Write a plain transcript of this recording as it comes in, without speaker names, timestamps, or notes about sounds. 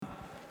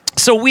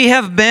So we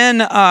have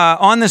been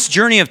on this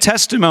journey of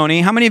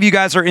testimony. How many of you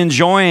guys are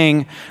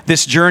enjoying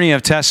this journey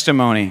of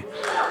testimony?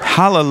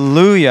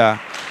 Hallelujah.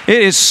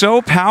 It is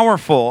so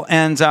powerful,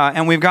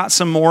 and we've got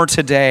some more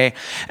today.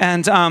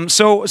 And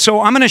so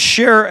I'm going to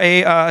share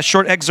a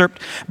short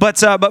excerpt. But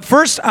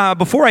first,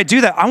 before I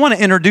do that, I want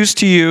to introduce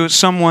to you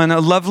someone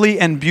lovely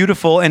and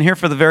beautiful, and here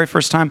for the very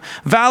first time.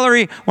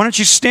 Valerie, why don't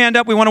you stand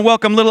up? We want to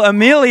welcome little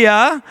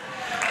Amelia.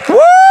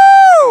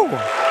 Woo!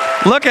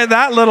 Look at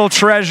that little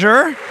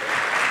treasure.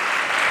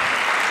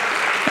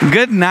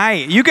 Good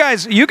night. You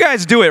guys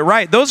do it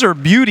right. Those are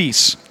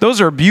beauties.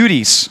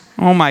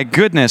 Oh my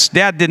goodness.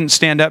 Dad didn't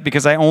stand up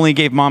because I only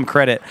gave Mom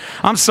credit.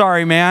 I'm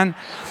sorry, man.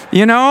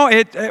 You know,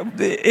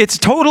 it's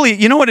totally,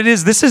 you know what it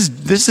is? This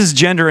is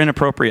gender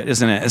inappropriate,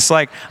 isn't it? It's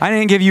like, I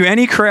didn't give you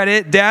any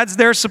credit. Dad's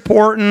there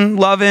supporting,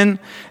 loving,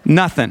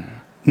 nothing,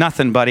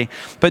 buddy.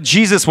 But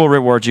Jesus will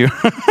reward you.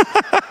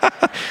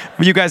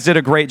 You guys did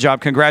a great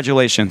job.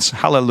 Congratulations.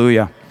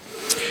 Hallelujah.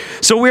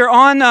 So we're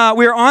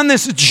on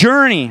this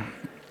journey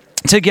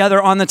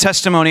together on the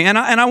testimony, and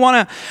I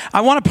want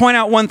to point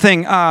out one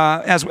thing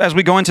as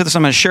we go into this.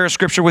 I'm going to share a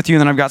scripture with you,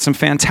 and then I've got some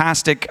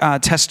fantastic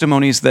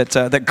testimonies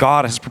that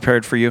God has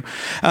prepared for you.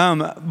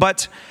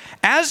 But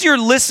as you're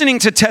listening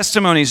to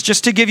testimonies,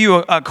 just to give you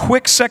a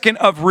quick second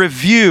of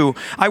review,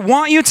 I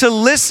want you to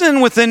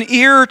listen with an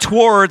ear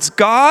towards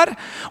God.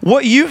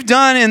 What you've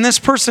done in this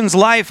person's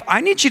life,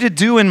 I need you to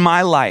do in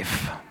my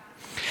life.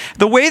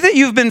 The way that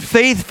you've been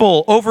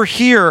faithful over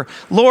here,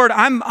 Lord,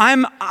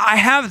 I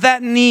have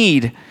that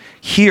need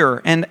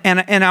here, and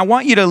I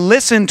want you to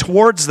listen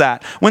towards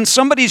that. When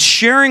somebody's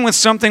sharing with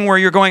something where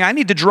you're going, I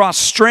need to draw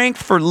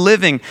strength for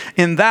living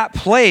in that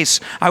place,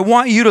 I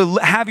want you to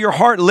have your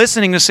heart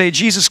listening to say,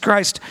 Jesus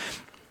Christ,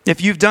 if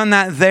you've done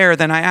that there,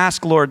 then I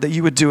ask, Lord, that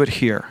you would do it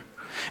here.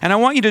 And I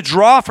want you to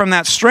draw from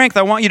that strength.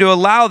 I want you to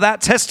allow that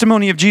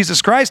testimony of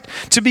Jesus Christ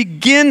to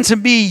begin to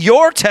be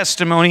your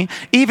testimony,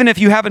 even if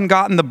you haven't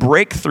gotten the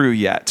breakthrough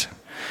yet.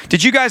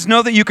 Did you guys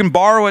know that you can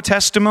borrow a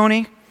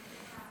testimony?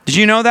 Did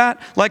you know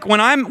that? Like when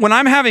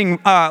I'm having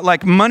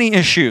like money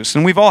issues,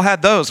 and we've all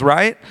had those,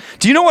 right?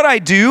 Do you know what I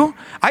do?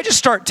 I just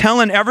start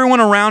telling everyone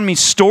around me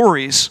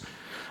stories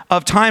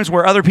of times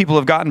where other people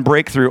have gotten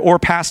breakthrough, or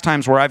past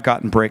times where I've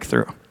gotten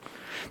breakthrough.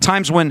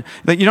 Times when,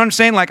 you know what I'm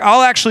saying? Like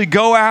I'll actually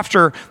go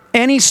after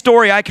any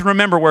story I can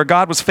remember where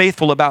God was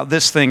faithful about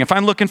this thing. If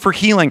I'm looking for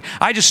healing,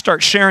 I just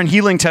start sharing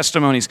healing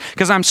testimonies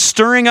because I'm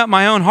stirring up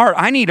my own heart.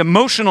 I need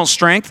emotional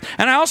strength,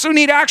 and I also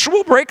need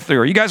actual breakthrough.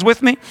 Are you guys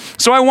with me?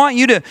 So I want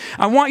you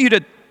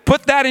to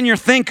put that in your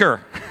thinker.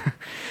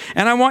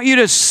 And I want you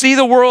to see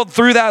the world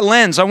through that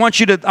lens. I want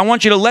you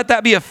to let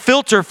that be a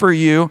filter for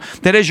you,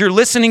 that as you're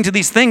listening to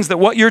these things, that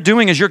what you're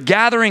doing is you're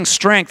gathering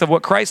strength of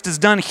what Christ has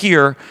done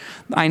here.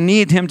 I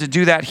need him to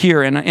do that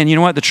here. And you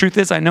know what? The truth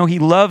is, I know he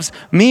loves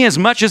me as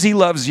much as he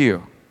loves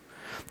you.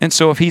 And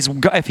so if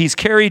he's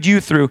carried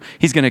you through,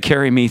 he's going to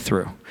carry me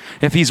through.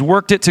 If he's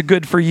worked it to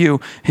good for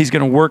you, he's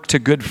going to work to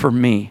good for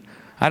me.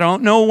 I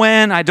don't know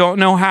when, I don't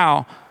know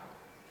how,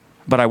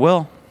 but I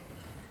will.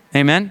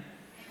 Amen?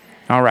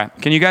 All right.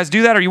 Can you guys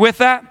do that? Are you with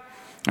that?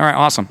 All right.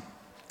 Awesome.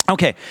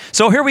 Okay.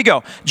 So here we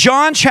go.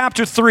 John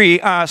chapter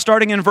 3,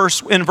 starting in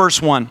verse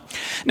 1.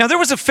 Now there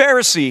was a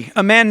Pharisee,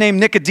 a man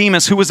named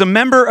Nicodemus, who was a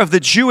member of the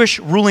Jewish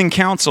ruling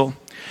council.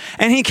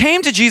 And he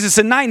came to Jesus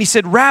at night and he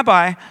said,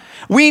 Rabbi,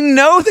 we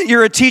know that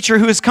you're a teacher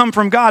who has come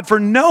from God, for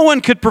no one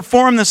could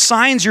perform the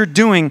signs you're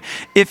doing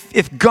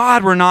if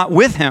God were not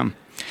with him.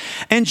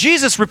 And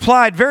Jesus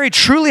replied, very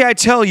truly I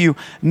tell you,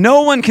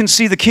 no one can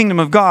see the kingdom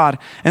of God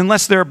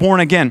unless they're born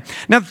again.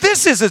 Now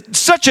this is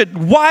such a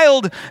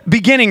wild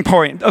beginning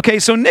point. Okay,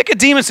 so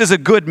Nicodemus is a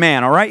good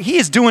man, all right? He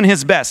is doing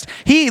his best.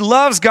 He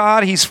loves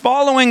God. He's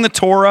following the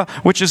Torah,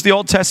 which is the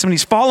Old Testament.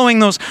 He's following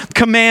those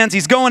commands.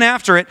 He's going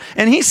after it.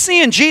 And he's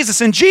seeing Jesus,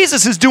 and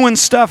Jesus is doing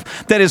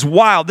stuff that is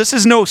wild. This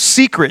is no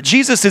secret.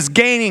 Jesus is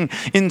gaining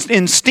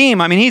in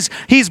steam. I mean,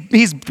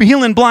 he's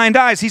healing blind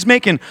eyes. He's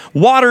making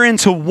water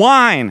into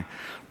wine.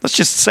 Let's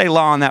just say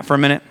law on that for a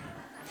minute.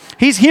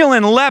 He's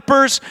healing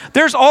lepers.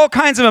 There's all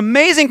kinds of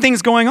amazing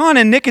things going on.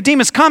 And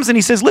Nicodemus comes and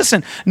he says,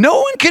 listen, no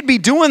one could be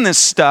doing this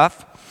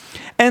stuff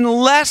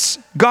unless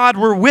God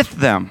were with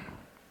them.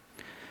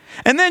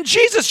 And then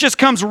Jesus just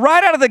comes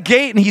right out of the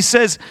gate and he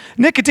says,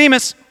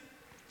 Nicodemus,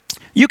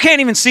 you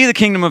can't even see the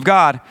kingdom of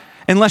God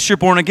unless you're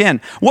born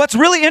again. What's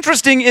really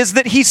interesting is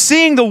that he's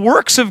seeing the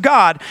works of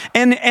God,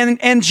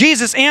 and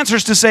Jesus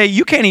answers to say,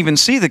 you can't even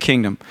see the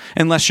kingdom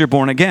unless you're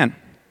born again.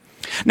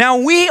 Now,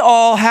 we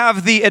all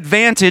have the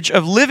advantage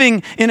of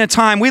living in a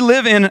time, we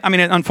live in,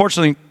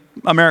 unfortunately,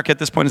 America at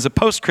this point is a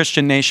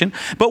post-Christian nation,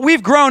 but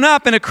we've grown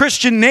up in a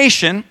Christian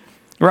nation,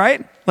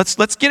 right?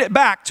 Let's get it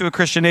back to a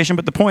Christian nation,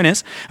 but the point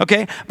is,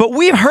 okay, but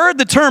we've heard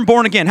the term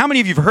born again. How many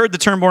of you have heard the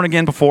term born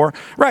again before?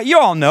 Right, you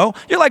all know.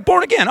 You're like,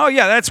 born again. Oh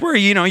yeah, that's where,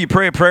 you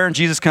pray a prayer and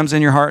Jesus comes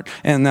in your heart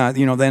and,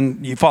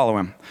 then you follow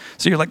him.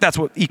 So you're like, that's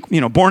what,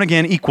 born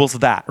again equals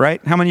that,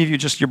 right? How many of you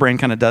your brain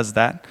kind of does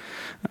that?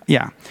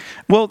 Yeah.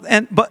 Well,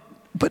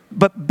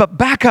 but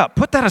back up,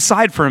 put that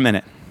aside for a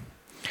minute.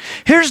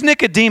 Here's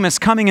Nicodemus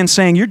coming and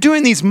saying, you're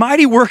doing these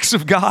mighty works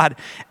of God,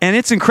 and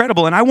it's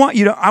incredible, and I want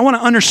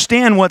to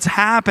understand what's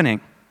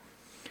happening.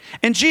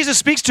 And Jesus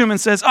speaks to him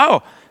and says,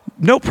 oh,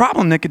 no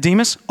problem,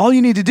 Nicodemus. All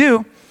you need to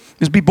do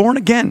is be born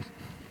again.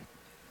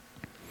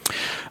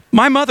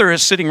 My mother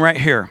is sitting right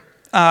here.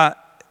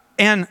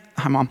 And,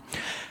 hi, Mom.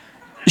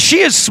 She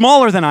is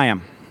smaller than I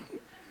am.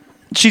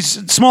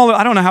 She's smaller.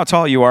 I don't know how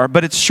tall you are,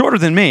 but it's shorter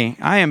than me.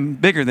 I am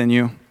bigger than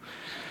you.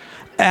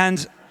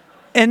 And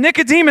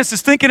Nicodemus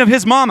is thinking of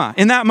his mama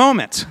in that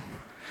moment.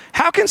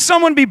 How can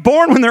someone be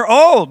born when they're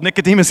old?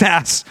 Nicodemus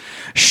asks.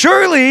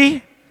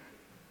 Surely,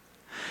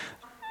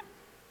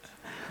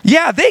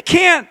 yeah, they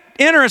can't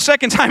enter a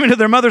second time into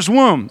their mother's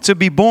womb to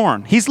be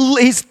born. He's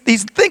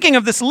thinking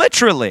of this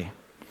literally.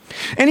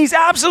 And he's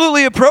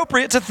absolutely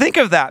appropriate to think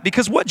of that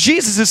because what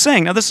Jesus is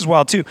saying, now this is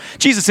wild too.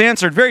 Jesus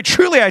answered, very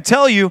truly I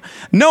tell you,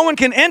 no one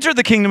can enter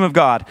the kingdom of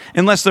God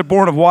unless they're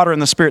born of water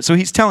and the Spirit. So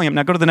he's telling him,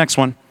 now go to the next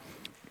one.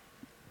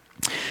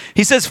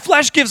 He says,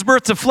 flesh gives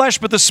birth to flesh,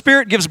 but the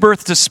Spirit gives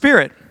birth to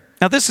spirit.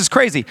 Now this is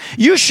crazy.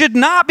 You should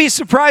not be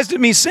surprised at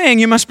me saying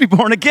you must be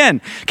born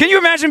again. Can you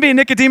imagine being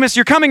Nicodemus?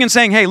 You're coming and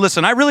saying, hey,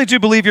 listen, I really do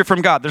believe you're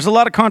from God. There's a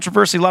lot of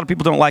controversy. A lot of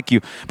people don't like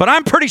you. But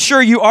I'm pretty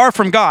sure you are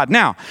from God.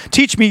 Now,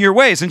 teach me your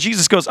ways. And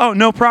Jesus goes, oh,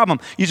 no problem.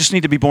 You just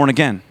need to be born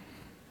again.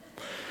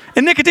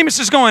 And Nicodemus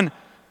is going,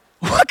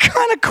 what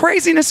kind of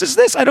craziness is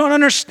this? I don't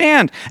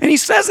understand. And he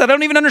says that. I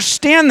don't even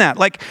understand that.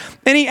 Like,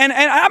 and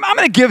I'm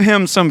going to give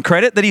him some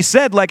credit that he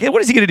said, like, hey,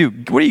 what is he going to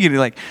do? What are you going to do?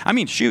 Like, I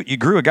mean, shoot, you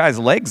grew a guy's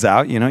legs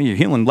out, you know, you're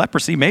healing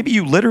leprosy. Maybe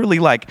you literally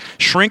like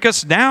shrink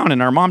us down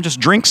and our mom just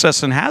drinks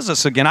us and has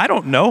us again. I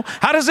don't know.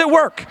 How does it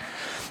work?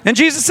 And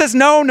Jesus says,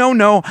 no.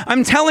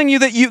 I'm telling you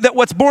that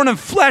what's born of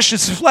flesh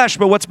is flesh,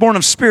 but what's born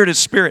of spirit is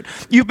spirit.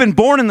 You've been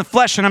born in the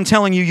flesh, and I'm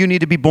telling you, you need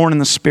to be born in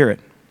the Spirit.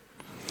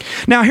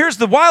 Now, here's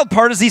the wild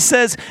part is he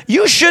says,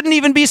 you shouldn't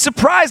even be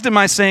surprised at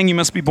my saying you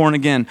must be born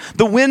again.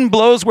 The wind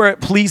blows where it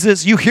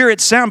pleases. You hear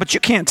its sound, but you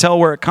can't tell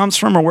where it comes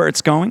from or where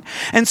it's going.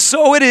 And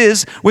so it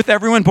is with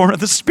everyone born of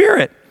the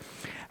Spirit.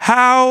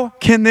 How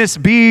can this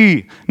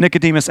be?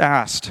 Nicodemus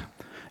asked.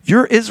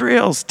 You're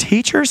Israel's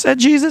teacher, said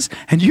Jesus,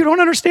 and you don't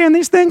understand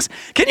these things?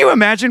 Can you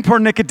imagine poor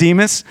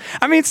Nicodemus?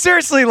 I mean,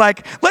 seriously,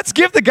 like, let's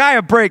give the guy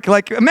a break.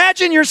 Like,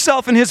 imagine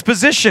yourself in his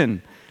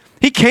position.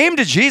 He came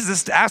to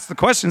Jesus to ask the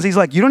questions. He's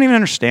like, you don't even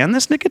understand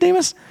this,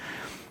 Nicodemus?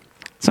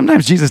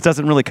 Sometimes Jesus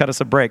doesn't really cut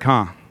us a break,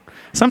 huh?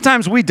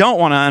 Sometimes we don't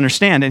want to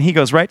understand, and he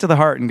goes right to the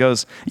heart and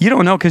goes, you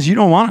don't know because you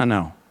don't want to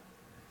know.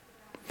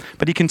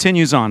 But he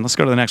continues on. Let's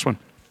go to the next one.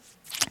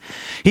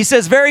 He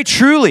says, very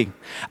truly,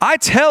 I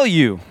tell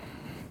you,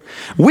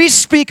 we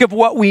speak of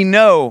what we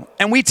know,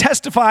 and we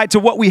testify to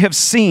what we have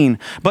seen,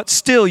 but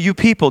still you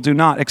people do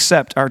not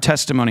accept our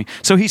testimony.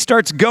 So he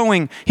starts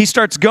going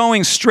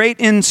straight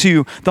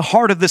into the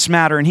heart of this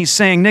matter, and he's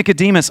saying,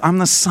 Nicodemus, I'm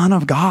the Son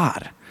of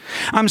God.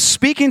 I'm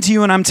speaking to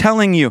you and I'm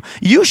telling you,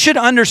 you should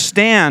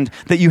understand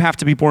that you have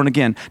to be born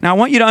again. Now, I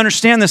want you to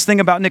understand this thing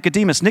about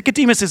Nicodemus.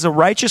 Nicodemus is a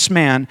righteous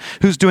man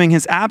who's doing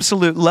his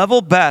absolute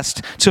level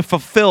best to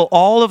fulfill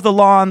all of the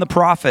law and the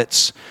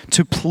prophets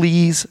to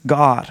please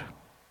God.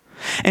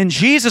 And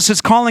Jesus is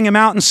calling him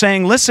out and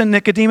saying, listen,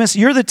 Nicodemus,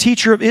 you're the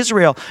teacher of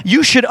Israel.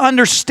 You should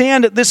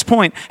understand at this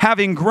point,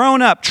 having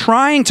grown up,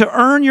 trying to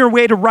earn your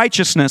way to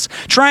righteousness,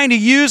 trying to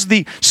use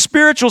the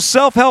spiritual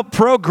self-help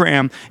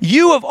program,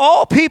 you of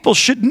all people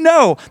should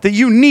know that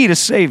you need a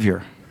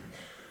Savior.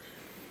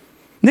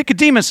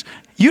 Nicodemus,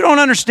 you don't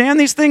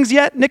understand these things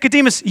yet?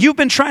 Nicodemus, you've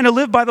been trying to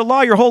live by the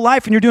law your whole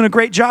life and you're doing a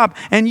great job,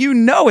 and you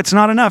know it's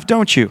not enough,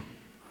 don't you?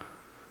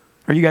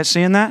 Are you guys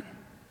seeing that?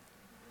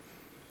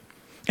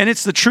 And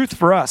it's the truth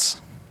for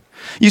us.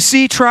 You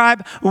see,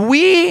 tribe,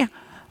 we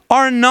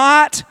are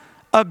not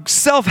a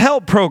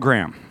self-help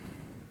program.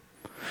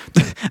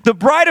 The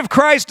bride of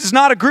Christ is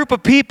not a group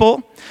of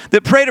people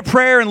that prayed a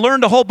prayer and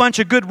learned a whole bunch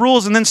of good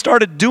rules and then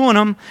started doing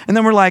them. And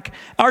then we're like,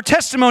 our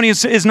testimony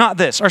is not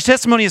this. Our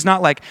testimony is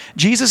not like,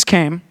 Jesus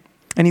came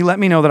and he let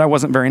me know that I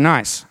wasn't very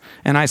nice.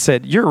 And I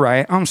said, you're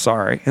right, I'm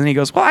sorry. And then he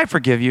goes, well, I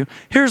forgive you.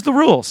 Here's the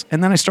rules.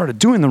 And then I started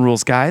doing the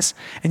rules, guys.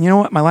 And you know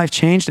what? My life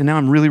changed, and now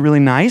I'm really,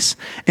 really nice.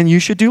 And you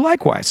should do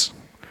likewise.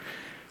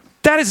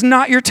 That is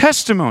not your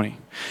testimony.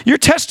 Your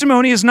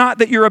testimony is not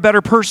that you're a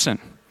better person.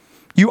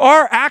 You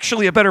are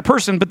actually a better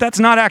person, but that's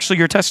not actually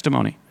your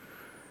testimony.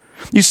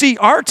 You see,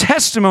 our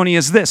testimony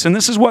is this, and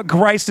this is what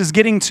Christ is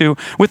getting to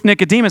with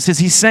Nicodemus, is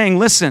he's saying,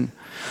 listen,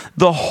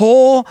 the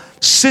whole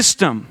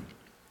system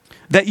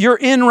that you're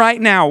in right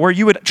now, where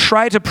you would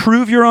try to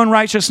prove your own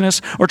righteousness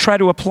or try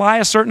to apply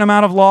a certain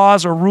amount of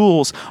laws or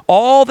rules,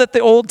 all that the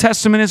Old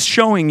Testament is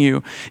showing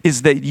you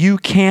is that you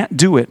can't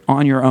do it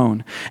on your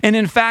own. And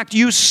in fact,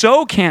 you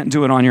so can't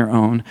do it on your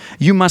own,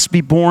 you must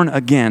be born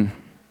again.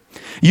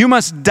 You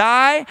must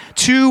die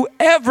to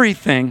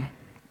everything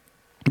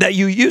that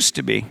you used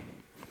to be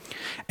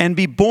and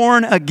be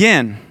born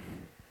again.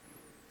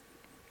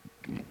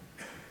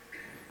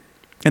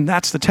 And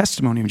that's the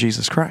testimony of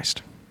Jesus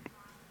Christ.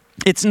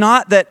 It's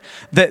not that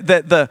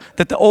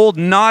the old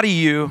naughty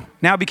you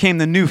now became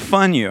the new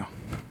fun you.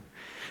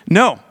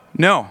 No.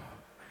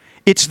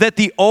 It's that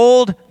the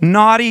old,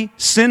 naughty,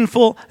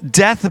 sinful,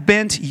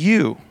 death-bent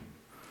you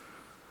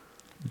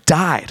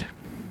died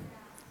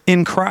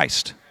in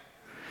Christ,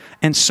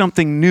 and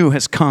something new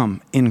has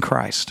come in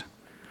Christ.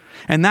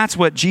 And that's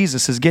what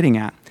Jesus is getting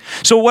at.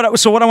 So what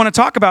I want to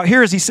talk about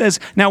here is he says,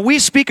 now we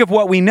speak of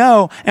what we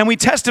know and we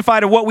testify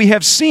to what we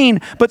have seen,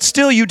 but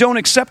still you don't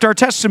accept our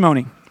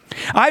testimony.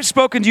 I've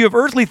spoken to you of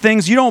earthly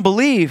things you don't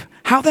believe.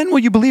 How then will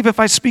you believe if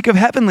I speak of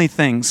heavenly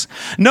things?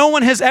 No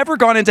one has ever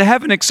gone into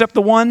heaven except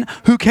the one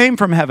who came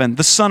from heaven,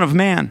 the Son of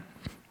Man.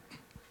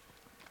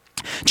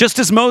 Just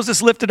as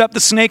Moses lifted up the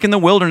snake in the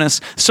wilderness,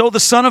 so the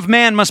Son of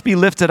Man must be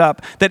lifted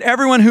up, that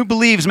everyone who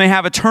believes may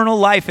have eternal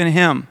life in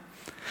him.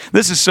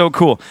 This is so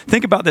cool.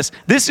 Think about this.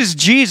 This is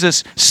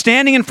Jesus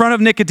standing in front of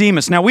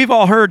Nicodemus. Now, we've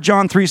all heard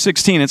John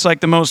 3:16. It's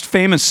like the most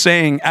famous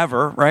saying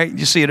ever, right?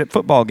 You see it at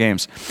football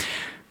games.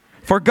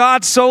 For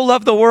God so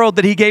loved the world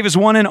that he gave his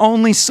one and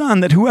only Son,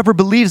 that whoever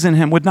believes in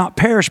him would not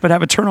perish but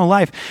have eternal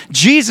life.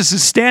 Jesus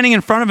is standing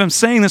in front of him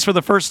saying this for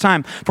the first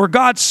time. For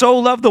God so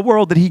loved the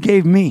world that he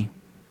gave me,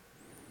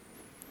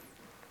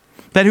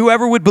 that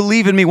whoever would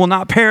believe in me will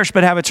not perish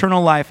but have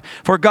eternal life.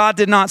 For God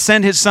did not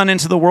send his Son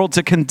into the world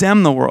to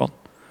condemn the world,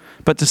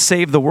 but to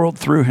save the world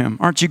through him.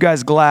 Aren't you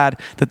guys glad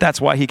that that's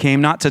why he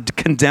came? Not to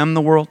condemn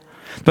the world,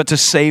 but to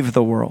save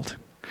the world.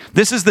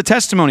 This is the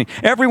testimony.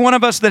 Every one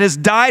of us that has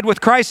died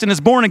with Christ and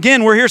is born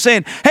again, we're here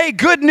saying, hey,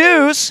 good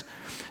news.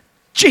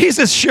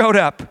 Jesus showed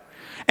up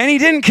and he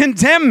didn't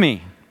condemn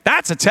me.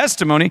 That's a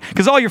testimony,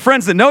 because all your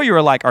friends that know you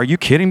are like, are you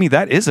kidding me?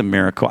 That is a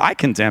miracle. I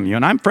condemn you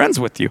and I'm friends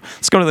with you.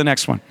 Let's go to the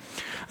next one.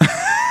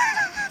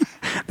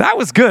 That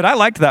was good. I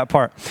liked that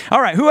part.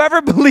 All right.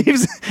 Whoever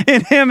believes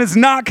in him is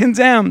not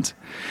condemned,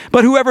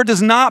 but whoever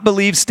does not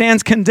believe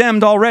stands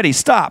condemned already.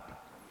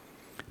 Stop.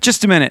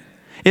 Just a minute.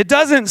 It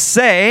doesn't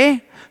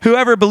say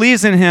whoever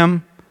believes in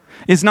him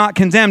is not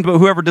condemned, but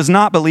whoever does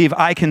not believe,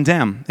 I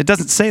condemn. It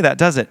doesn't say that,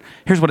 does it?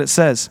 Here's what it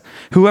says.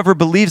 Whoever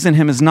believes in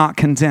him is not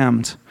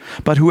condemned,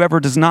 but whoever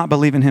does not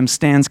believe in him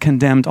stands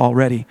condemned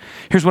already.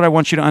 Here's what I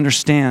want you to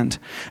understand.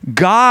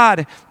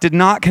 God did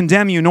not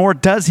condemn you, nor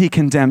does he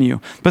condemn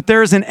you. But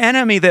there is an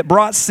enemy that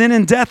brought sin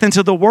and death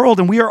into the world,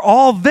 and we are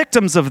all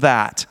victims of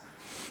that.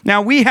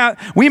 Now, we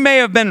may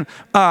have been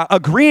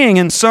agreeing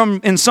in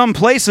some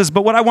places,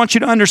 but what I want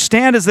you to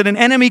understand is that an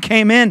enemy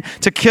came in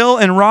to kill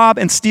and rob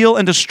and steal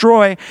and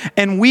destroy,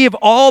 and we have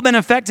all been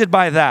affected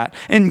by that.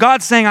 And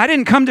God's saying, I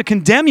didn't come to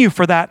condemn you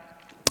for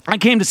that. I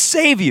came to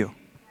save you.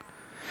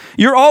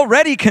 You're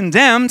already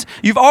condemned.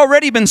 You've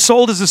already been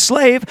sold as a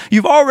slave.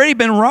 You've already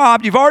been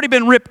robbed. You've already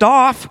been ripped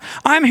off.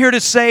 I'm here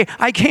to say,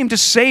 I came to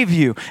save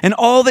you. And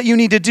all that you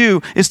need to do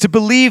is to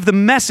believe the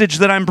message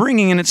that I'm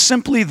bringing, and it's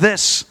simply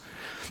this.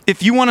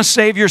 If you want to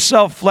save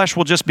yourself, flesh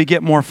will just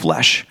beget more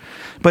flesh.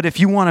 But if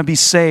you want to be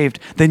saved,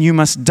 then you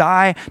must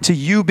die to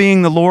you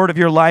being the Lord of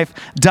your life,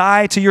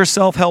 die to your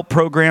self-help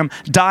program,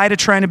 die to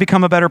trying to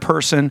become a better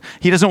person.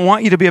 He doesn't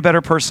want you to be a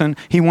better person.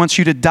 He wants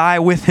you to die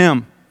with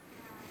him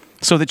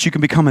so that you can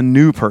become a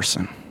new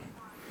person.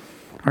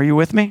 Are you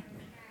with me?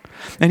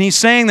 And he's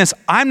saying this,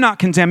 I'm not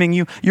condemning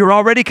you. You're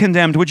already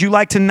condemned. Would you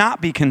like to not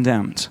be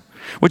condemned?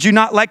 Would you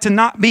not like to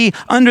not be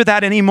under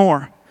that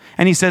anymore?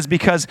 And he says,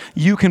 because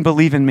you can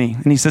believe in me.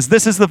 And he says,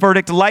 this is the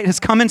verdict. Light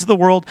has come into the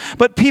world,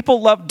 but people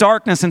love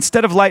darkness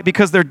instead of light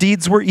because their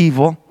deeds were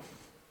evil.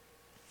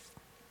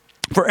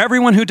 For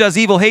everyone who does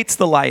evil hates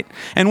the light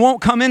and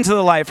won't come into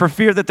the light for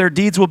fear that their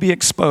deeds will be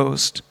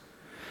exposed.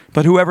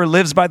 But whoever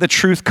lives by the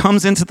truth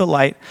comes into the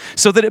light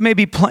so that it may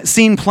be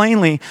seen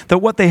plainly that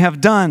what they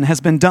have done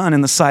has been done in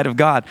the sight of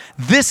God.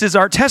 This is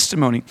our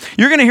testimony.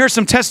 You're going to hear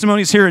some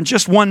testimonies here in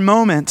just one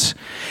moment.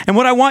 And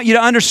what I want you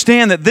to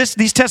understand that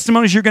these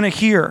testimonies you're going to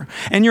hear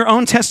and your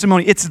own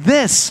testimony, it's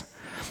this.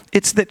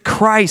 It's that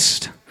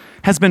Christ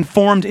has been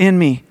formed in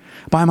me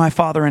by my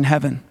Father in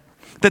heaven.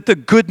 That the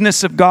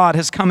goodness of God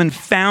has come and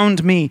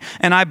found me,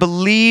 and I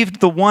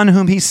believed the one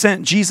whom he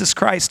sent, Jesus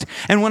Christ.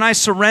 And when I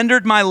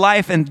surrendered my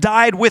life and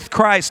died with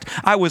Christ,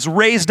 I was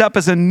raised up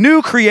as a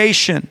new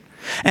creation.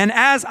 And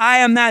as I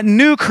am that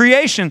new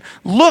creation,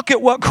 look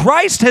at what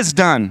Christ has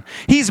done.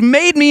 He's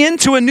made me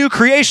into a new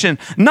creation.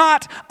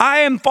 Not, I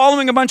am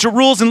following a bunch of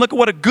rules and look at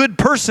what a good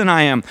person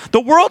I am. The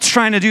world's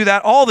trying to do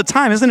that all the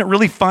time. Isn't it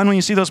really fun when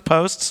you see those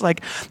posts?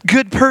 Like,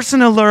 good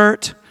person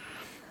alert,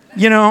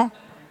 you know?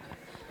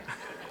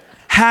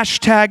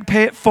 Hashtag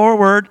pay it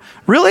forward.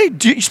 Really?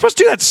 You're supposed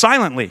to do that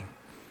silently.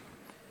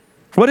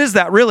 What is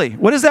that really?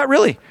 What is that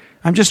really?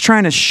 I'm just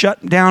trying to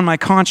shut down my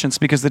conscience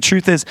because the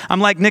truth is,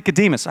 I'm like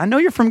Nicodemus. I know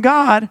you're from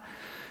God.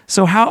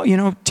 So how,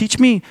 teach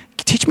me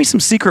some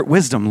secret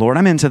wisdom, Lord.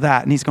 I'm into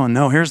that. And he's going,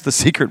 no, here's the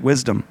secret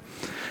wisdom.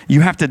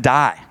 You have to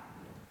die.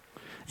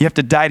 You have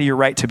to die to your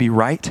right to be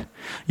right.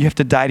 You have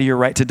to die to your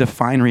right to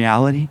define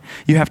reality.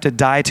 You have to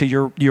die to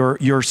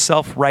your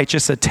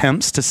self-righteous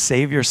attempts to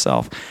save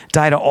yourself.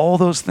 Die to all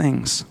those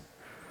things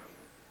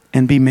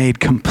and be made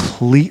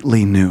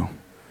completely new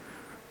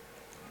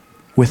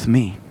with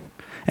me.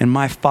 And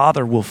my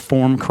Father will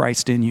form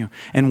Christ in you.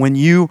 And when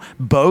you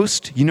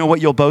boast, you know what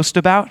you'll boast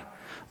about?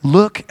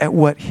 Look at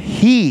what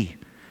he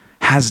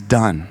has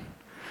done.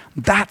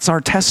 That's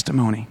our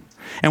testimony.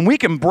 And we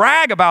can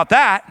brag about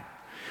that.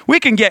 We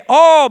can get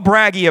all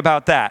braggy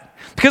about that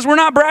because we're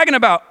not bragging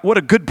about what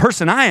a good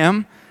person I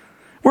am.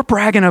 We're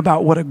bragging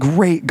about what a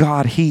great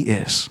God he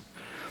is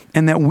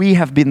and that we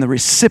have been the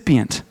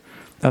recipient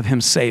of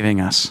him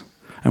saving us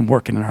and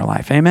working in our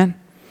life. Amen?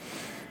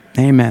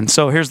 Amen.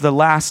 So here's the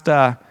last,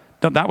 that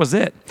was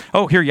it.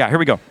 Oh, here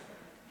we go.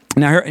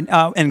 Now,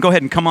 and go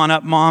ahead and come on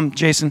up, Mom,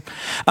 Jason.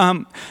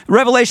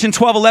 Revelation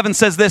 12:11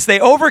 says this,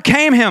 they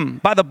overcame him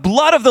by the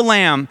blood of the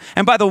Lamb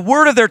and by the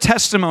word of their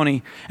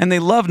testimony, and they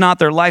loved not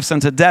their lives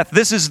unto death.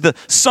 This is the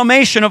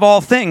summation of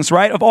all things,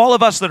 right? Of all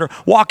of us that are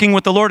walking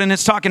with the Lord, and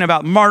it's talking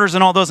about martyrs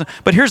and all those.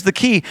 But here's the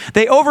key.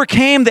 They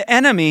overcame the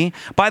enemy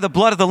by the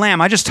blood of the Lamb.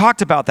 I just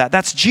talked about that.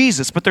 That's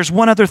Jesus, but there's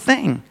one other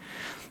thing.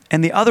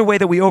 And the other way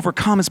that we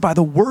overcome is by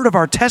the word of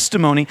our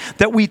testimony,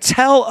 that we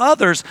tell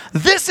others,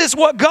 this is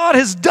what God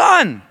has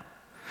done.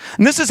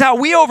 And this is how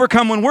we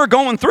overcome when we're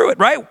going through it,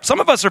 right?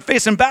 Some of us are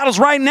facing battles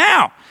right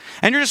now.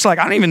 And you're just like,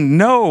 I don't even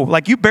know.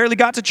 Like you barely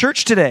got to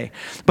church today.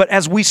 But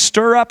as we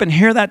stir up and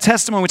hear that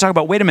testimony, we talk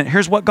about, wait a minute,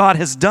 here's what God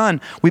has done.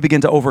 We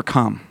begin to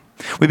overcome.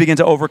 We begin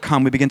to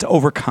overcome. We begin to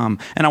overcome.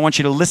 And I want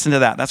you to listen to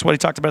that. That's what he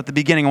talked about at the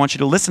beginning. I want you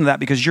to listen to that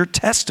because your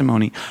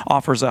testimony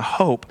offers a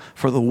hope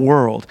for the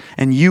world.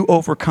 And you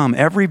overcome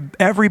every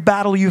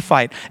battle you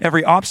fight,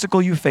 every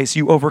obstacle you face,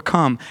 you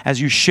overcome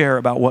as you share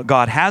about what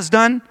God has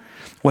done,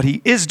 what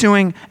he is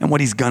doing, and what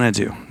he's going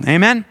to do.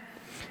 Amen?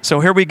 So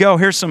here we go.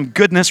 Here's some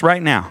goodness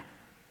right now.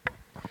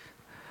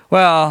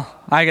 Well,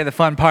 I get the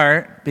fun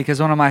part because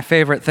one of my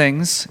favorite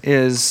things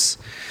is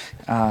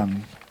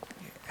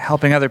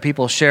helping other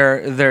people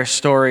share their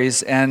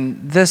stories.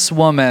 And this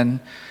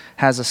woman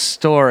has a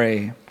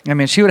story. I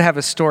mean, she would have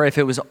a story if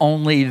it was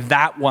only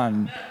that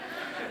one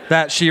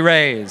that she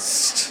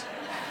raised.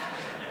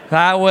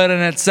 That would in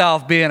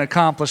itself be an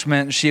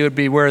accomplishment. She would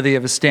be worthy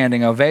of a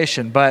standing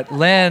ovation. But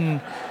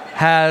Lynn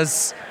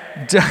has...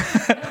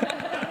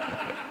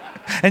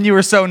 And you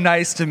were so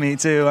nice to me,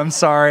 too. I'm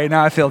sorry.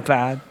 Now I feel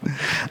bad.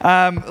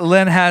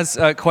 Lynn has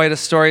quite a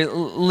story.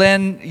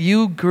 Lynn,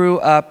 you grew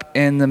up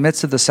in the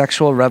midst of the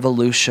sexual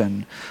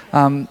revolution.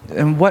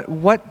 And what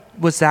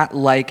was that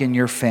like in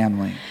your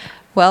family?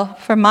 Well,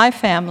 for my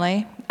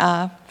family,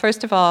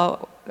 first of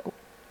all,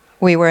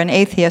 we were an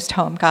atheist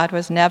home. God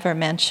was never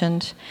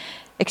mentioned,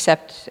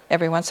 except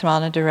every once in a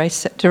while in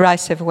a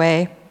derisive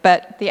way.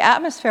 But the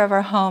atmosphere of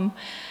our home,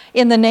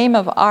 in the name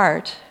of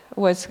art,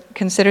 was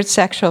considered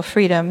sexual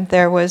freedom.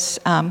 There were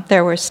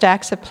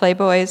stacks of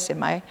Playboys in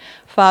my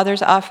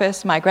father's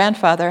office. My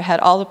grandfather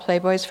had all the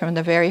Playboys from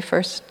the very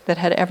first that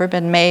had ever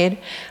been made,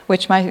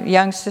 which my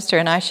young sister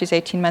and I, she's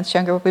 18 months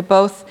younger, we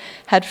both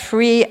had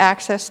free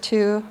access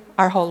to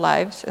our whole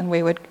lives. And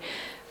we would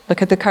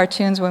look at the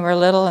cartoons when we were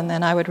little, and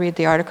then I would read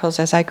the articles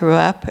as I grew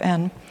up.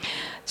 And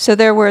so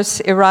there was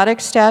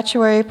erotic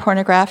statuary,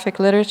 pornographic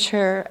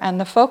literature, and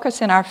the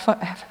focus in our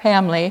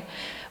family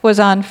was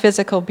on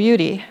physical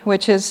beauty,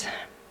 which is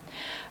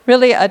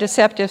really a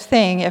deceptive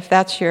thing if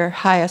that's your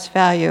highest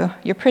value.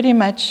 You're pretty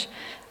much,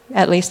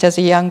 at least as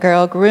a young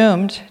girl,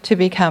 groomed to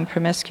become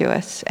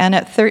promiscuous. And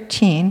at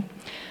 13,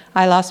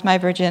 I lost my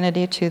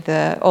virginity to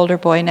the older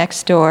boy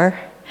next door.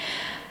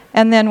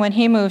 And then when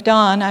he moved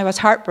on, I was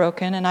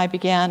heartbroken, and I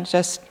began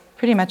just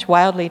pretty much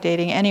wildly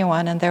dating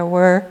anyone, and there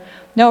were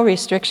no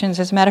restrictions.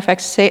 As a matter of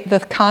fact,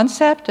 the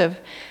concept of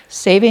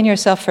saving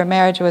yourself for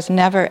marriage was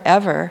never,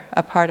 ever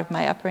a part of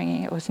my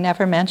upbringing. It was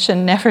never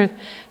mentioned,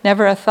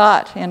 never a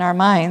thought in our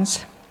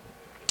minds.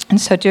 And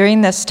so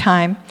during this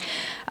time,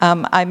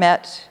 I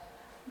met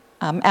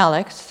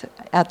Alex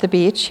at the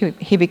beach.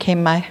 He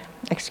became my,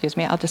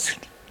 I'll just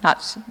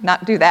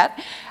not do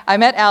that. I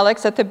met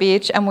Alex at the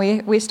beach, and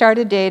we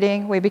started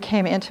dating. We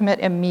became intimate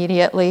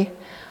immediately.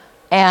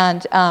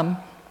 And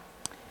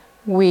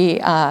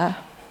we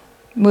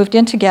moved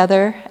in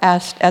together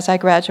as I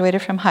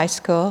graduated from high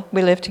school.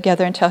 We lived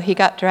together until he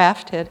got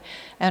drafted.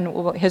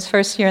 And his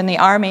first year in the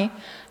Army,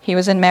 he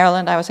was in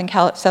Maryland, I was in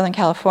Southern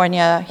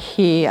California.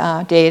 He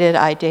dated,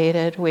 I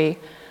dated. We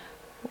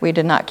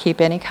did not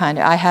keep any kind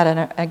of, I had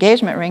an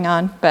engagement ring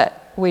on,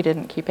 but we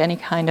didn't keep any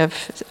kind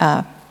of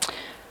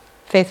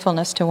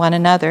faithfulness to one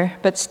another.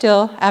 But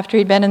still, after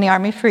he'd been in the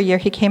Army for a year,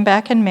 he came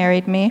back and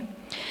married me.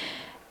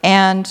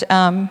 And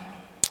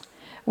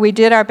we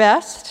did our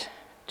best,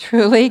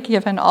 truly,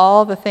 given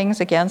all the things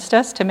against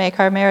us, to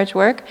make our marriage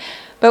work.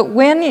 But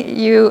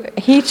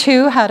he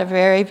too had a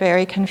very,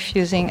 very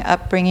confusing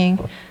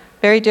upbringing,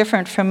 very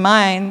different from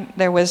mine.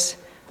 There was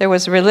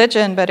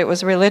religion, but it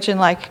was religion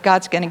like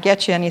God's going to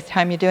get you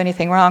anytime you do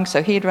anything wrong,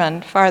 so he'd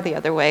run far the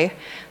other way.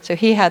 So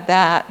he had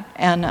that,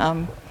 and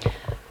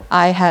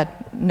I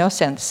had no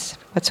sense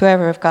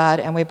whatsoever of God,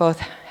 and we both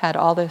had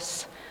all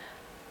this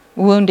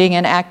wounding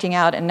and acting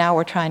out, and now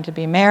we're trying to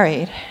be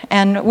married.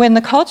 And when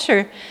the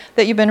culture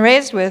that you've been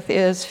raised with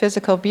is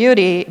physical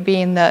beauty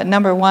being the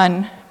number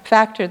one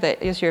factor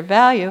that is your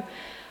value,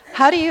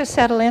 how do you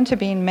settle into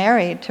being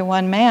married to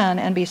one man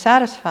and be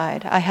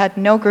satisfied? I had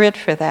no grid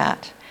for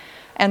that.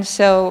 And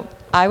so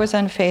I was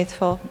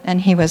unfaithful,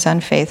 and he was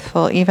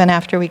unfaithful, even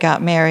after we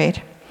got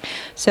married.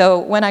 So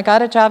when I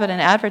got a job at an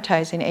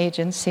advertising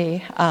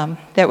agency,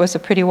 that was a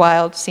pretty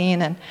wild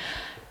scene,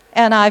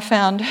 and I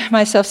found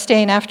myself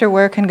staying after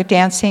work and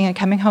dancing and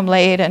coming home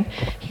late, and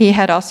he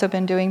had also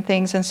been doing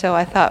things, and so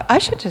I thought, I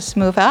should just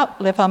move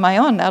out, live on my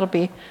own. That'll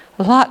be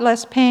a lot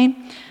less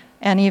pain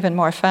and even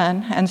more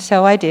fun, and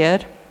so I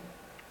did.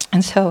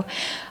 And so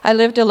I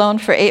lived alone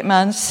for 8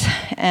 months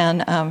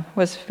and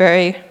was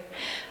a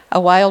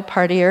wild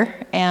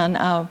partier, and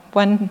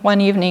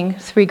one evening,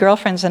 3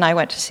 girlfriends and I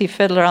went to see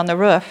Fiddler on the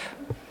Roof.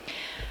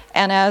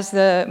 And as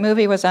the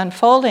movie was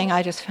unfolding,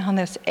 I just found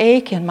this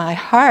ache in my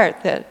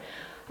heart that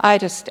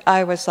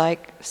I was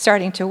like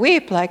starting to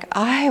weep, like,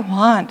 I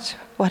want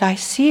what I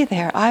see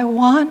there. I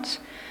want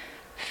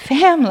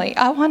family.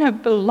 I want to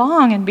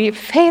belong and be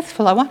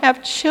faithful. I want to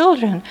have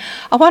children.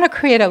 I want to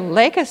create a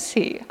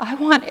legacy. I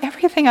want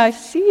everything I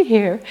see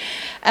here.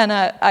 And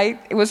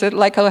it was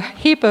like a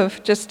heap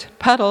of just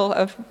puddle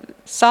of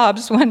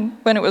sobs when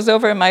it was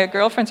over, and my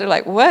girlfriends are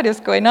like, what is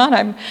going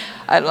on?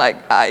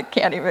 I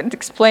can't even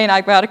explain.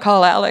 I got to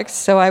call Alex.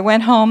 So I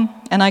went home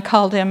and I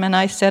called him and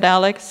I said,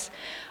 Alex,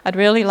 I'd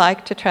really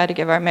like to try to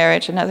give our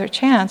marriage another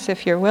chance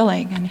if you're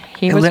willing. And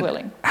he was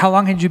willing. How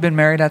long had you been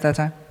married at that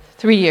time?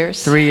 3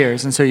 years. 3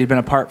 years, and so you'd been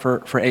apart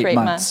for 8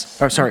 months.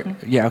 Oh, sorry.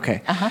 Mm-hmm. Yeah,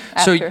 okay.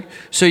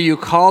 So you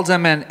called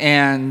him,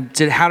 and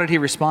how did he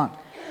respond?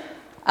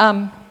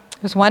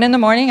 It was 1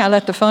 a.m. I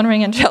let the phone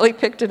ring until he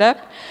picked it up,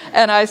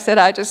 and I said,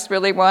 I just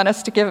really want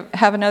us to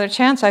have another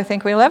chance. I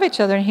think we love each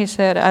other. And he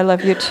said, I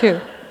love you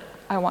too.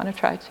 I want to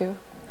try too.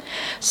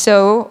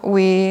 So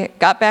we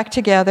got back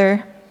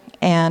together,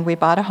 and we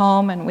bought a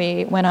home, and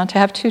we went on to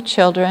have 2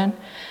 children,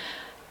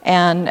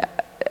 and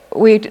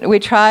we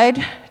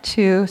tried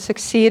to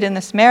succeed in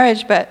this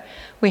marriage, but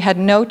we had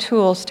no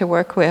tools to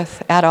work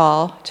with at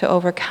all to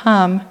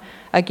overcome,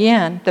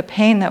 again, the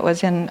pain that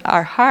was in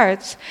our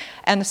hearts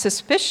and the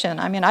suspicion.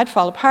 I mean, I'd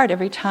fall apart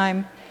every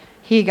time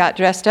he got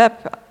dressed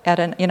up at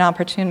an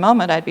inopportune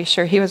moment. I'd be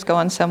sure he was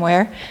going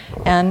somewhere,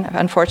 and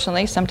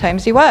unfortunately,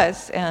 sometimes he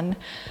was. And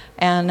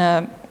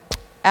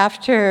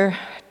after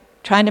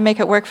trying to make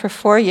it work for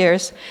 4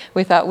 years,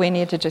 we thought we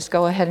need to just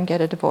go ahead and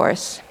get a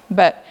divorce.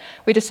 But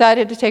we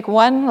decided to take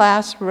one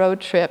last road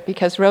trip,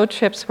 because road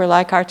trips were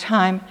like our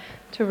time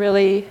to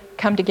really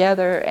come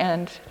together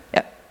and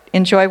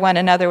enjoy one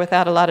another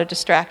without a lot of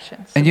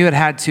distractions. And you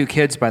had 2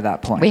 kids by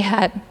that point. We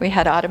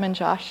had Autumn and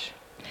Josh.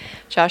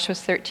 Josh was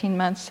 13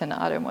 months and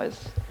Autumn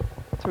was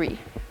 3.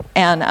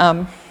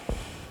 And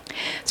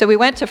so we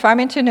went to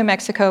Farmington, New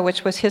Mexico,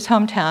 which was his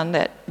hometown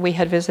that we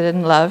had visited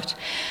and loved.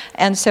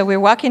 And so we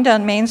were walking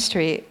down Main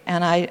Street,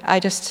 and I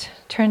just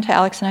turned to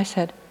Alex and I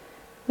said,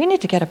 we need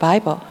to get a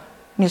Bible.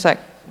 And he's like,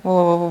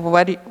 well,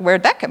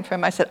 where'd that come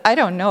from? I said, I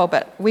don't know,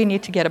 but we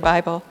need to get a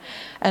Bible.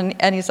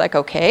 And he's like,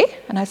 okay.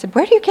 And I said,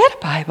 where do you get a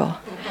Bible?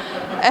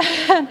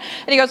 and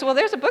he goes, well,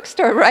 there's a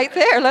bookstore right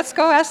there. Let's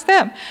go ask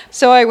them.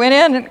 So I went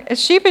in, and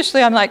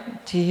sheepishly, I'm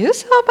like, do you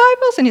sell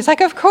Bibles? And he's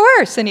like, of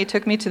course. And he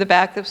took me to the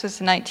back. This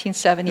was in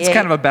 1978. It's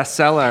kind of a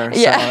bestseller.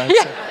 Yeah.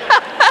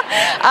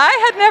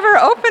 I had never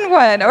opened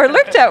one or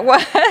looked at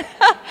one.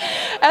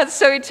 And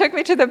so he took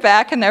me to the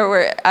back, and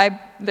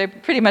they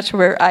pretty much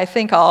were, I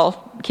think,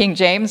 all King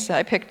James.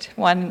 I picked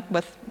one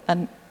with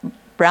a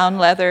brown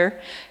leather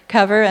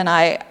cover, and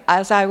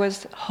as I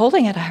was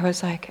holding it, I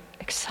was like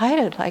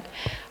excited. Like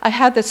I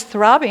had this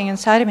throbbing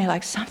inside of me,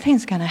 like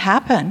something's going to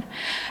happen.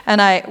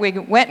 And we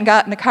went and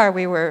got in the car.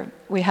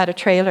 We had a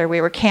trailer.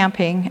 We were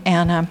camping,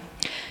 and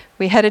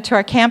we headed to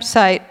our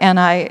campsite, and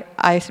I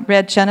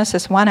read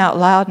Genesis 1 out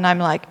loud, and I'm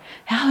like,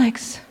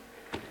 Alex,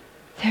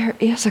 there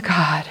is a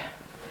God.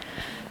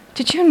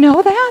 Did you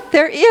know that?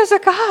 There is a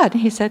God.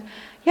 And he said,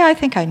 yeah, I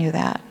think I knew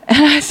that.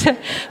 And I said,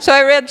 so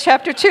I read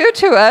chapter 2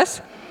 to us,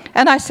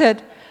 and I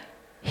said,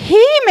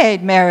 he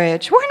made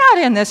marriage. We're not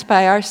in this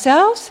by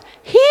ourselves.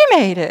 He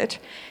made it.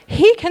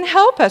 He can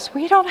help us.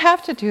 We don't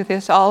have to do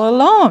this all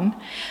alone.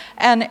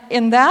 And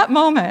in that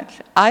moment,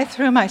 I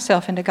threw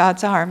myself into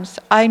God's arms.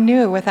 I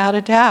knew without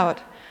a doubt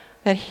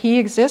that he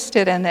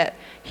existed, and that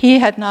he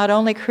had not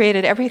only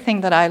created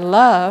everything that I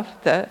love,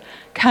 the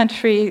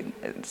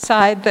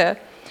countryside, the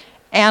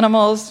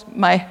animals,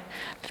 my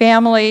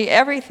family,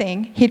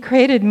 everything. He'd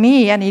created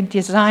me, and he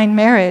designed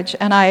marriage,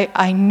 and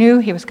I knew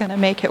he was going to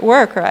make it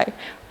work, or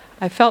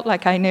I felt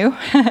like I knew.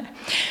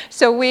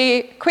 So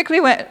we quickly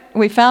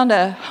we found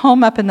a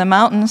home up in the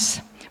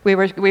mountains. We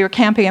were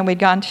camping, and we'd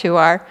gone to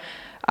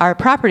our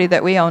property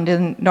that we owned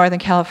in Northern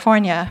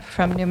California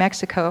from New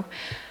Mexico.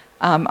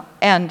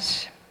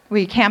 And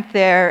we camped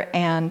there,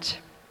 and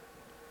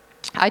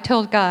I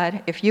told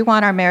God, if you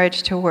want our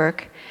marriage to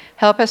work,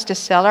 help us to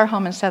sell our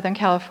home in Southern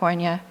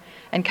California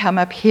and come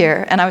up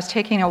here. And I was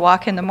taking a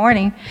walk in the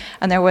morning,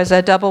 and there was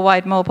a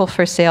double-wide mobile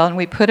for sale, and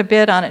we put a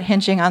bid on it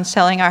hinging on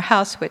selling our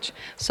house, which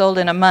sold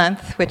in a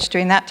month, which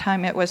during that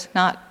time it was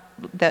not,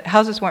 that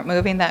houses weren't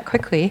moving that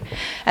quickly.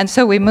 And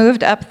so we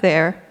moved up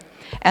there,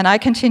 And I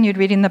continued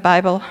reading the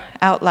Bible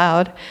out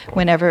loud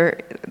whenever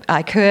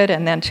I could,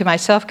 and then to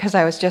myself, because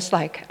I was just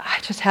like, I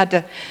just had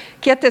to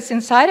get this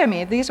inside of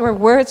me. These were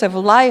words of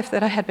life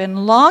that I had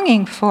been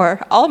longing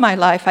for all my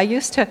life. I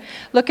used to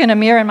look in a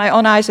mirror in my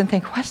own eyes and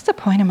think, what's the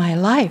point of my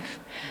life?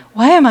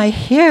 Why am I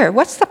here?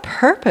 What's the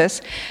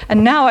purpose?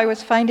 And now I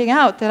was finding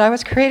out that I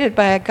was created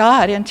by a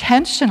God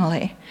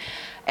intentionally.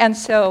 And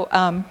so,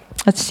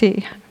 let's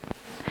see.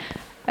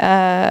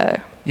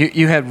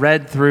 You had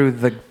read through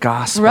the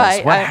Gospels.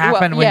 Right. What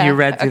happened when you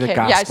read through the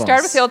Gospels? Yeah, I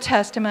started with the Old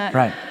Testament.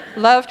 Right.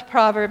 Loved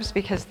Proverbs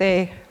because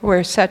they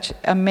were such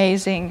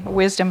amazing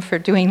wisdom for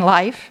doing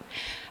life.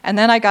 And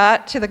then I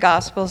got to the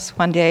Gospels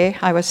one day.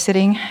 I was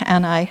sitting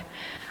and I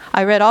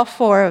read all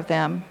 4 of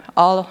them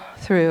all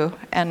through,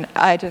 and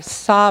I just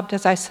sobbed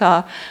as I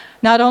saw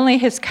not only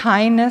his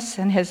kindness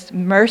and his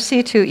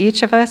mercy to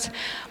each of us,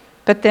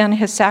 but then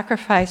his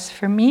sacrifice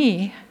for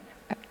me,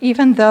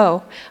 even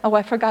though,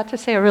 I forgot to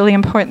say a really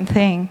important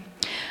thing.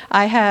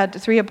 I had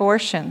 3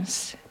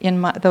 abortions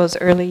in those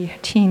early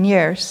teen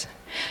years.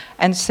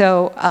 And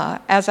so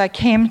as I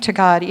came to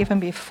God,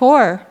 even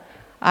before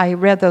I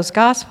read those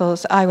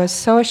Gospels, I was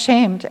so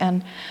ashamed,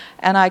 and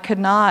I could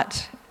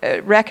not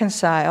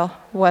reconcile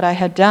what I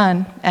had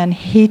done. And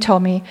he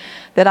told me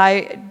that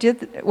I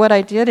did what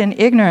I did in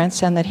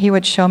ignorance and that he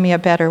would show me a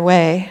better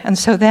way. And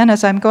so then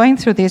as I'm going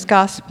through these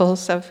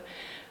Gospels of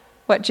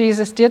what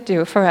Jesus did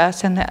do for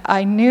us, and that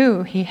I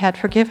knew he had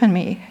forgiven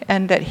me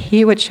and that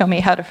he would show me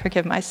how to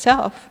forgive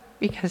myself,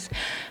 because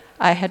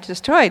I had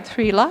destroyed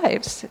 3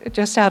 lives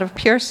just out of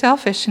pure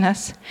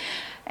selfishness.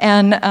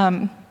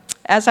 And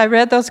as I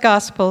read those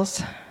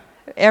Gospels,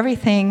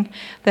 everything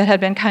that had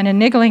been kind of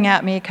niggling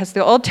at me, because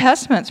the Old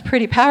Testament's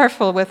pretty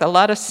powerful with a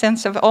lot of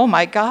sense of, oh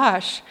my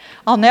gosh,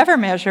 I'll never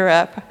measure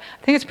up.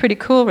 I think it's pretty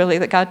cool, really,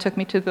 that God took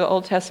me to the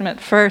Old Testament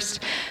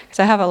first, because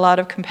I have a lot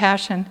of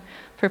compassion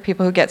for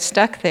people who get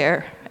stuck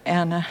there.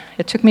 And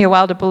it took me a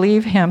while to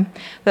believe him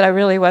that I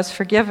really was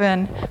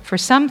forgiven for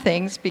some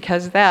things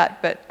because of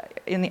that, but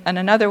in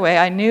another way,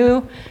 I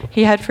knew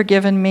he had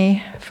forgiven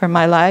me for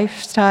my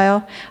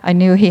lifestyle. I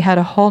knew he had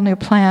a whole new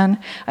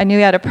plan. I knew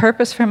he had a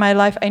purpose for my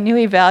life. I knew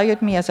he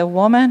valued me as a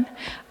woman,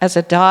 as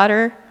a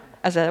daughter,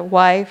 as a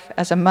wife,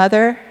 as a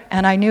mother,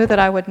 and I knew that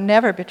I would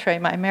never betray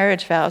my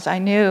marriage vows. I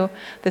knew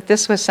that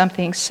this was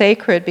something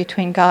sacred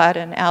between God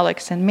and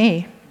Alex and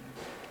me.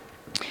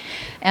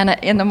 And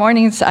in the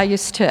mornings, I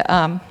used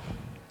to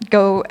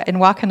go and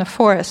walk in the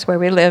forest where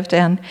we lived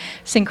and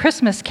sing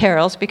Christmas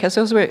carols, because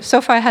those were, so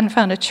far I hadn't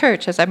found a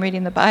church as I'm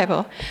reading the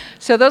Bible.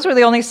 So those were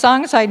the only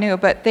songs I knew,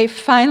 but they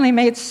finally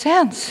made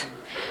sense.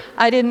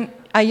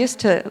 I used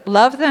to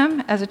love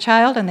them as a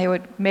child and they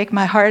would make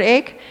my heart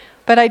ache,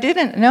 but I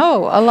didn't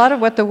know a lot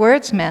of what the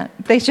words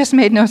meant. They just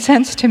made no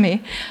sense to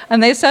me.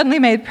 And they suddenly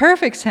made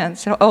perfect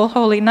sense. Oh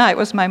Holy Night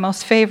was my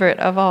most favorite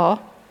of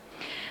all.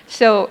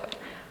 So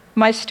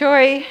my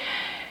story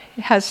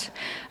has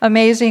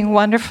amazing,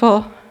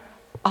 wonderful,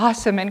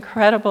 awesome,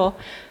 incredible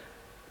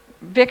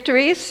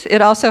victories.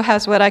 It also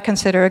has what I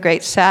consider a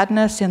great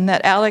sadness in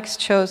that Alex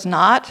chose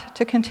not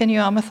to continue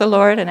on with the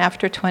Lord, and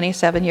after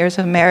 27 years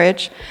of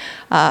marriage,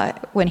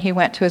 when he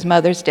went to his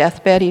mother's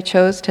deathbed, he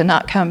chose to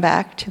not come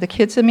back to the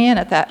kids and me, and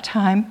at that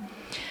time,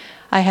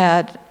 I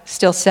had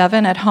still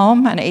 7 at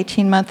home, an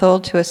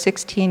 18-month-old to a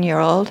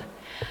 16-year-old,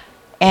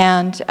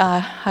 and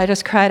I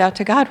just cried out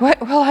to God,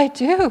 what will I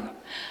do?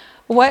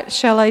 What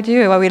shall I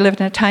do? Well, we lived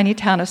in a tiny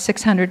town of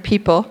 600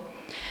 people,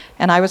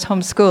 and I was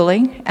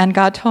homeschooling, and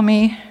God told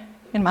me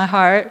in my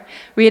heart,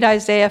 read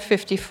Isaiah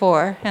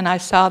 54, and I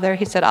saw there,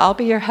 he said, I'll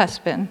be your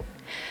husband,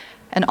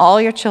 and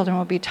all your children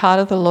will be taught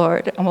of the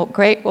Lord, and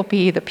great will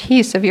be the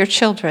peace of your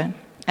children.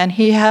 And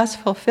he has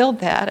fulfilled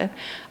that. And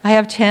I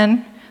have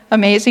 10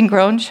 amazing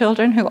grown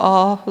children who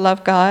all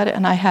love God,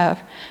 and I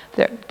have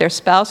their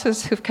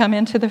spouses who've come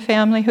into the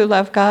family who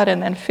love God,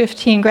 and then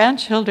 15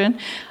 grandchildren.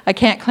 I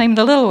can't claim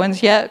the little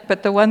ones yet,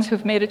 but the ones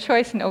who've made a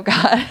choice know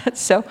God.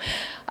 So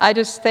I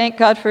just thank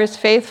God for his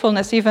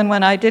faithfulness, even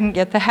when I didn't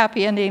get the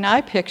happy ending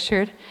I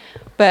pictured.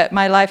 But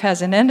my life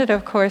hasn't ended,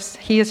 of course.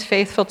 He is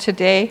faithful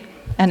today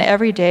and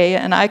every day,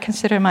 and I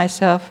consider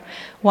myself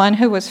one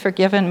who was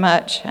forgiven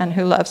much and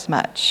who loves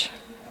much.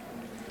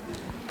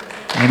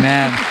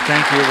 Amen.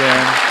 Thank you,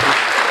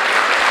 Lynn.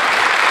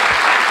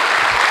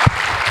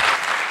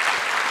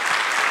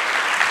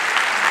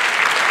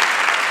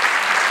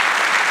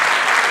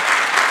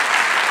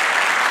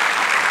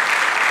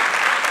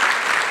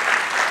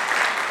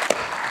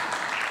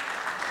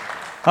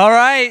 All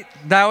right,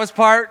 that was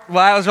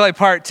really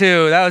part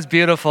 2. That was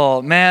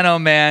beautiful. Man, oh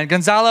man.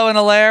 Gonzalo and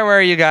Alaire, where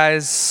are you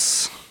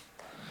guys?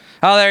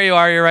 Oh, there you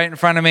are. You're right in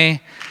front of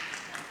me.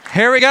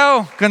 Here we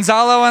go.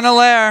 Gonzalo and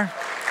Alaire.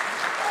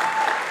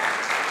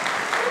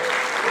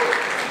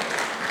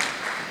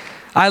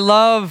 I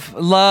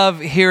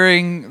love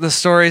hearing the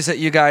stories that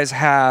you guys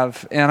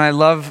have. And I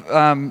love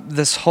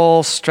this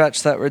whole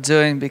stretch that we're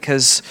doing,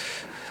 because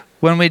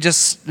when we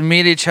just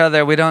meet each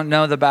other, we don't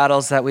know the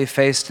battles that we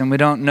faced, and we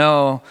don't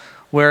know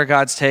where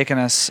God's taken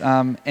us,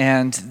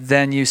 and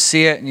then you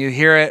see it and you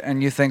hear it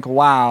and you think,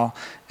 wow,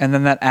 and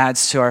then that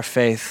adds to our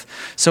faith.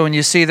 So when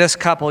you see this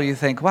couple, you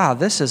think, wow,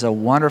 this is a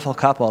wonderful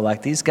couple.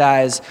 Like, these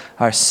guys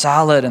are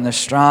solid and they're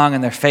strong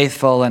and they're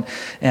faithful,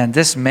 and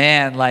this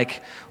man,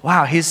 like,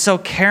 wow, he's so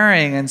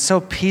caring and so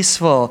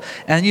peaceful.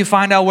 And you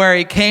find out where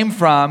he came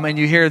from and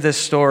you hear this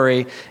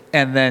story,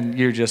 and then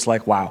you're just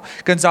like, wow.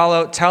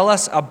 Gonzalo, tell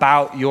us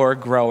about your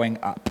growing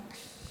up.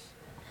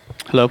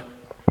 Hello.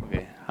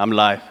 Okay, I'm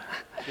live.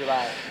 You're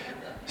live.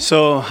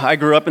 So I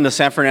grew up in the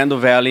San Fernando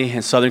Valley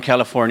in Southern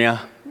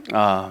California,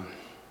 in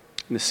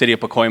the city of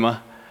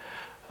Pacoima,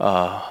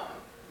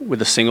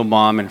 with a single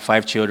mom and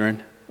 5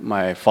 children.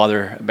 My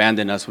father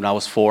abandoned us when I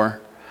was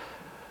 4.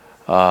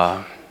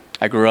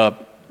 I grew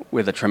up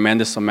with a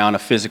tremendous amount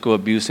of physical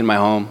abuse in my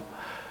home.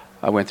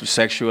 I went through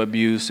sexual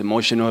abuse,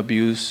 emotional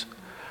abuse,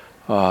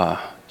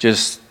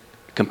 just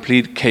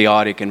complete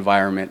chaotic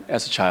environment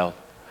as a child.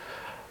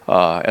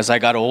 As I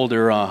got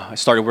older, I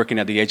started working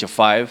at the age of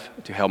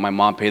 5 to help my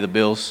mom pay the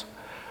bills.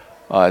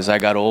 As I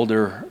got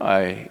older,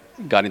 I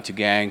got into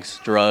gangs,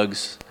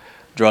 drugs,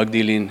 drug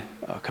dealing,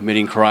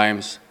 committing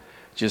crimes,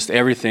 just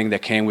everything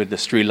that came with the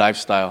street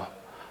lifestyle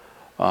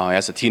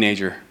as a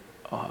teenager.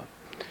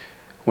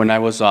 When I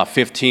was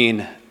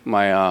 15,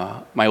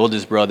 my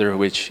oldest brother,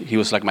 which he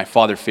was like my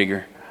father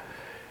figure,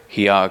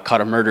 he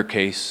caught a murder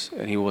case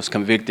and he was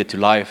convicted to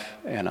life,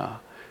 and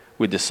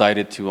we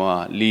decided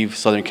to leave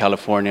Southern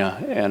California,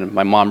 and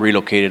my mom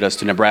relocated us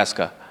to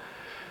Nebraska.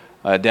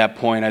 At that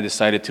point, I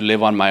decided to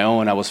live on my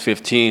own. I was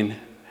 15,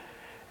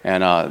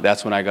 and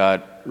that's when I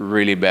got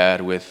really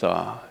bad with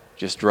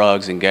just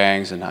drugs and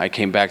gangs, and I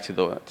came back to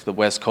the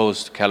West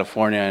Coast,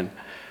 California, and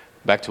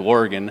back to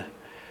Oregon,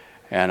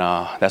 and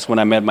that's when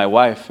I met my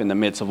wife in the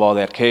midst of all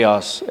that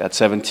chaos at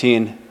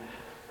 17.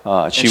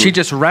 She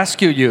just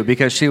rescued you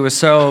because she was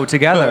so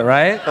together,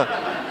 right?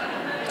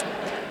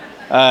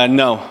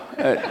 No.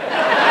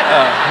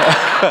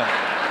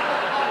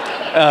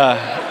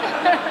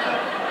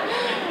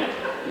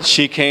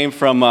 She came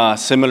from a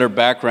similar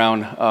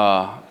background,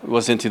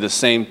 was into the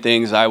same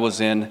things I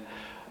was in.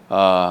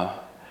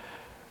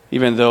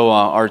 Even though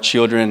our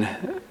children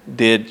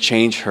did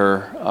change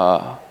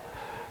her,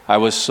 I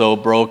was so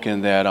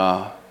broken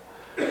that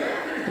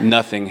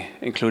nothing,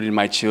 including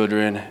my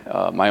children,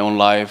 my own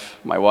life,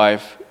 my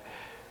wife,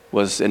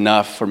 was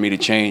enough for me to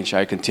change.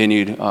 I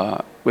continued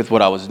with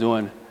what I was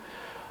doing.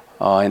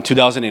 In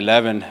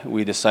 2011,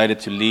 we decided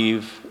to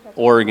leave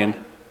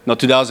Oregon. No,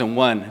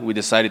 2001, we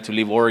decided to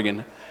leave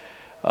Oregon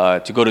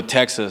to go to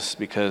Texas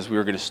because we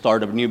were going to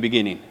start a new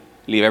beginning,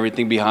 leave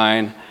everything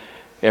behind.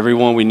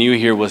 Everyone we knew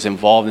here was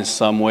involved in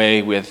some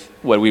way with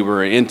what we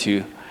were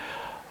into,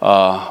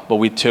 but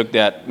we took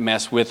that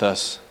mess with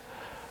us.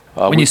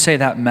 When you say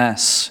that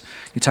mess,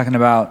 you're talking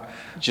about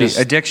just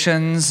the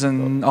addictions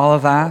and all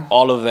of that?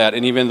 All of that.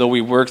 And even though we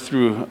worked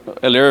through,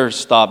 Hilaire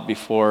stopped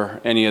before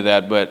any of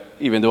that, but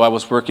even though I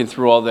was working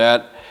through all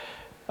that,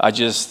 I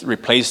just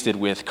replaced it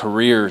with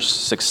careers,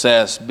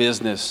 success,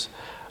 business.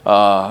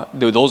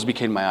 Those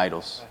became my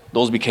idols.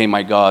 Those became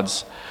my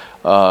gods.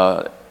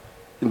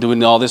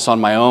 Doing all this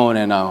on my own,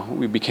 and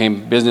we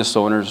became business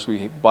owners.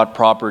 We bought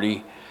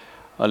property.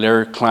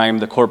 Hilaire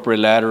climbed the corporate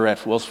ladder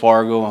at Wells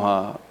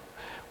Fargo.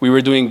 We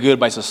were doing good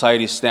by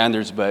society's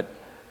standards, but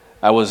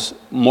I was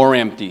more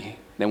empty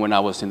than when I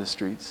was in the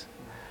streets.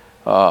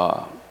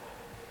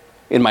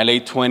 In my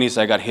late 20s,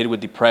 I got hit with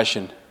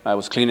depression. I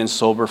was clean and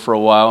sober for a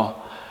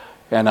while,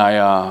 and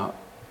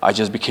I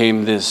just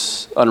became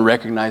this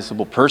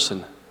unrecognizable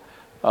person.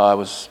 I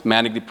was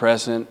manic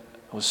depressant.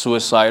 I was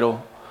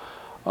suicidal.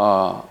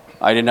 I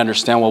didn't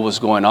understand what was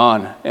going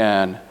on,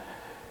 and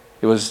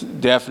it was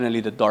definitely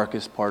the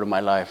darkest part of my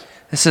life.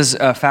 This is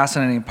a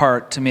fascinating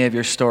part to me of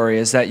your story,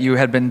 is that you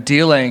had been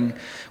dealing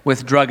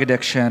with drug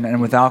addiction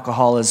and with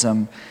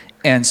alcoholism,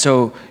 and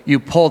so you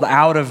pulled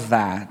out of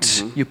that.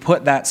 Mm-hmm. You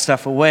put that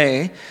stuff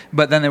away,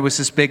 but then there was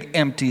this big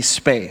empty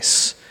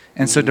space.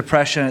 And so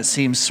depression, it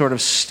seems, sort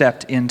of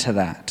stepped into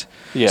that.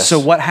 Yes. So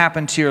what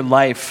happened to your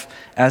life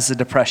as the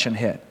depression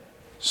hit?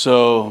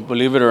 So,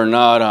 believe it or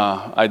not,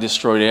 I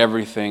destroyed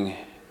everything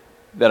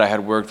that I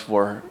had worked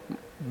for.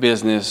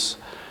 Business,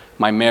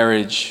 my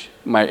marriage,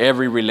 my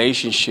every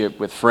relationship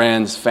with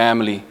friends,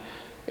 family,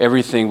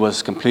 everything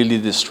was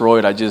completely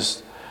destroyed.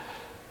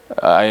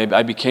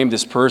 I became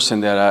this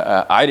person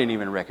that I didn't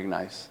even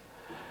recognize.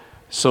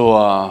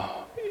 So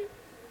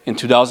in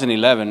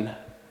 2011,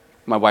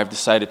 my wife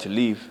decided to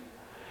leave.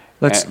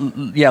 Let's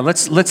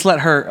let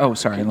her. Oh,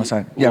 sorry. Go for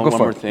it. One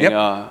more thing.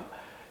 Yep.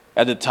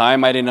 At the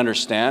time, I didn't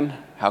understand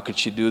how could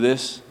she do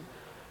this,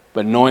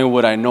 but knowing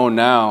what I know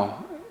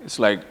now, it's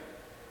like,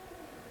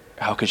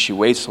 how could she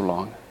wait so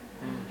long?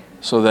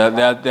 So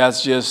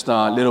that's just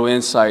a little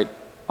insight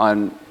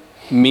on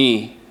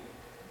me,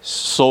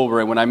 sober.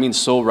 And when I mean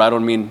sober, I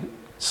don't mean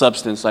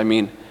substance. I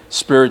mean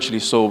spiritually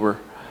sober,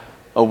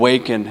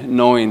 awakened,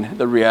 knowing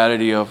the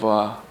reality of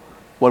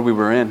what we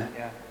were in.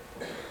 Yeah.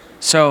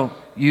 So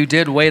you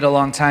did wait a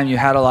long time. You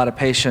had a lot of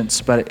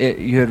patience, but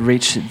you had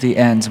reached the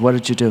end. What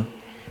did you do?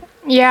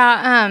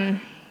 Yeah.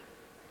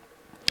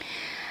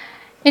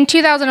 In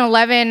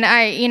 2011,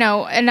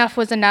 enough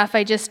was enough.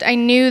 I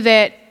knew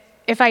that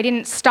if I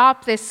didn't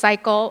stop this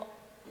cycle,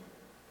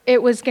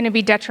 it was going to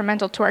be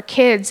detrimental to our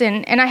kids.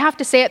 And I have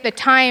to say, at the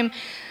time,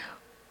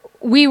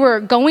 we were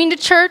going to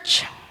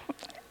church,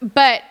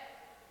 but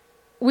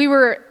we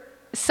were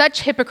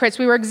such hypocrites.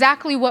 We were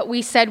exactly what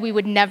we said we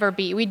would never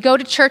be. We'd go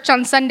to church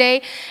on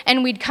Sunday,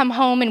 and we'd come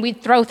home, and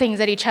we'd throw things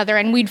at each other,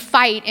 and we'd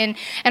fight, and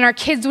our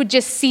kids would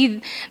just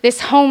see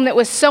this home that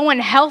was so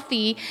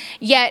unhealthy,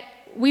 yet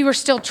we were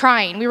still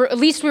trying. At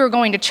least we were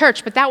going to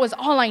church, but that was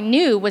all I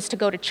knew, was to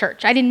go to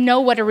church. I didn't know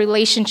what a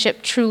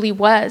relationship truly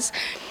was.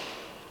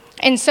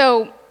 And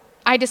so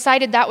I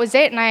decided that was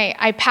it, and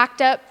I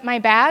packed up my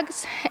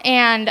bags,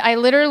 and I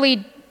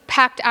literally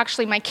packed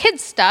actually my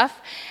kids'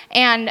 stuff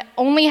and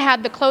only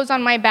had the clothes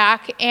on my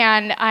back,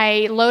 and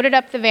I loaded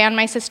up the van,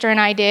 my sister and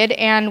I did,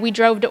 and we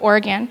drove to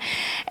Oregon.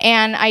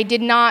 And I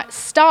did not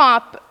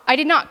stop. I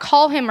did not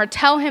call him or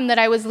tell him that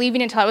I was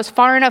leaving until I was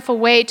far enough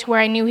away to where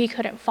I knew he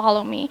couldn't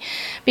follow me,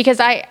 because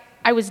I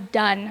was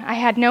done. I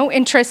had no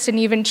interest in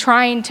even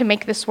trying to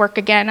make this work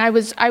again. I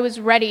was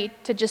ready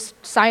to just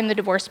sign the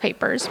divorce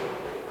papers.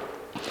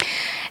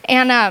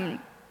 And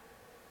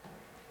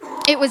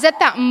it was at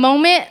that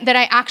moment that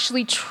I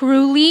actually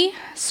truly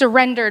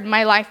surrendered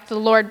my life to the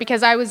Lord,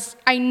 because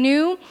I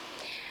knew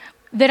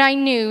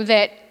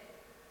that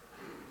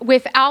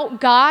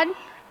without God,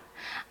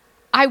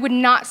 I would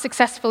not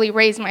successfully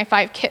raise my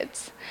 5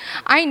 kids.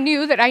 I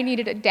knew that I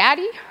needed a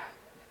daddy,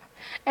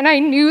 and I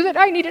knew that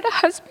I needed a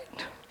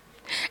husband.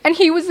 And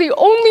he was the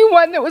only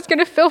one that was going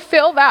to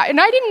fulfill that. And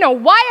I didn't know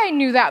why I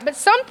knew that, but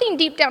something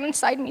deep down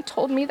inside me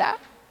told me that.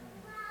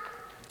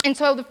 And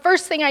so the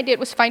first thing I did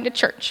was find a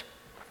church.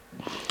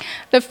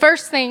 The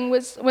first thing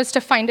was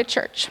to find a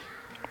church.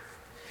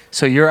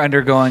 So you're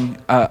undergoing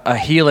a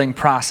healing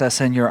process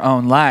in your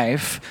own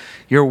life.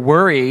 You're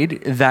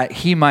worried that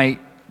he might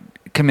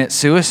commit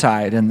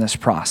suicide in this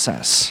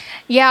process.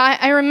 Yeah,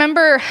 I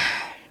remember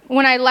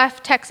when I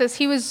left Texas,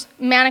 he was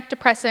manic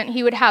depressant.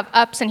 He would have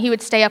ups and he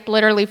would stay up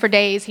literally for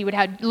days. He would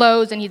have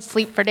lows and he'd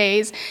sleep for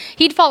days.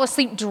 He'd fall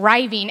asleep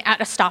driving at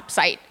a stop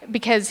sign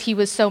because he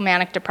was so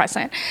manic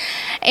depressant.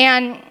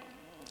 And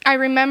I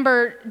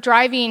remember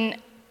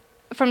driving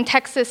from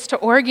Texas to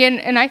Oregon,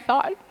 and I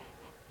thought,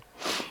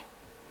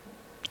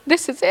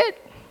 this is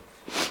it.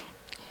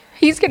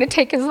 He's going to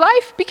take his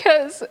life,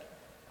 because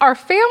our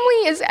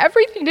family is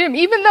everything to him,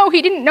 even though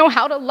he didn't know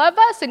how to love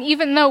us, and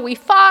even though we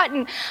fought,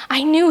 and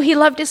I knew he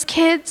loved his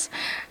kids,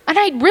 and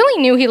I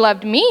really knew he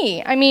loved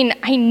me. I mean,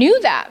 I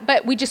knew that,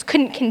 but we just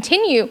couldn't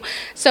continue.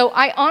 So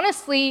I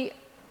honestly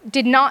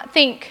did not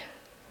think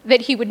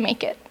that he would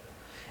make it.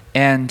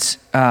 And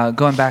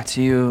going back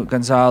to you,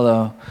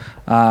 Gonzalo,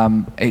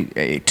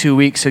 2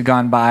 weeks had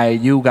gone by.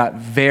 You got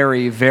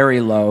very,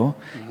 very low,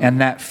 and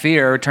that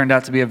fear turned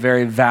out to be a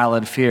very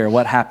valid fear.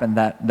 What happened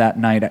that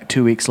night,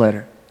 2 weeks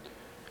later?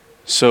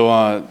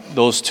 So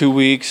those 2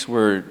 weeks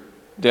were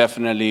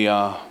definitely,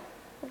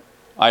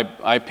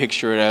 I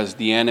picture it as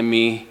the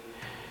enemy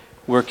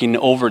working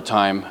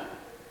overtime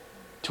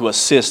to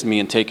assist me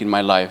in taking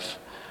my life.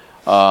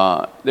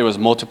 There was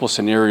multiple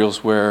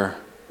scenarios where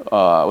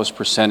I was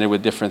presented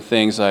with different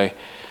things. There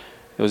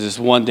was this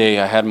one day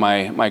I had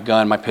my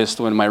gun, my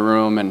pistol in my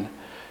room, and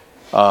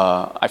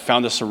I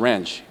found a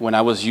syringe. When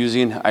I was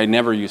using, I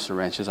never used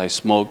syringes. I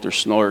smoked or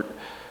snort.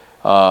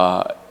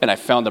 And I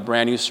found a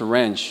brand new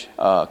syringe.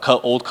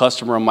 Old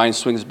customer of mine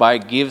swings by,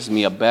 gives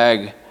me a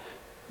bag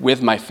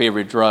with my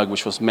favorite drug,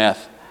 which was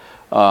meth.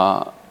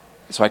 So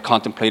I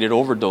contemplated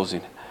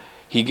overdosing.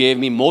 He gave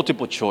me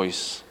multiple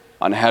choice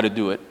on how to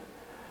do it.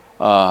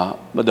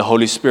 But the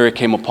Holy Spirit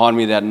came upon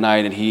me that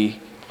night, and he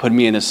put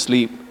me in a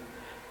sleep.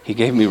 He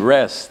gave me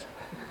rest.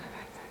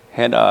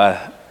 And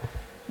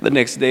the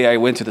next day I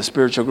went to the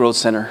Spiritual Growth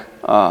Center,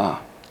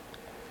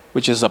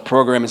 which is a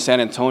program in San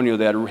Antonio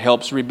that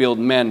helps rebuild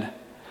men.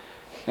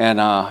 And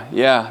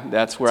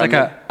that's where it's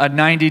like a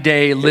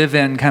 90-day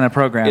live-in kind of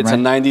program, it's right?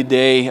 It's a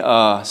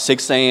 90-day,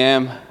 6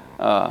 a.m.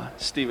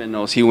 Stephen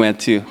knows he went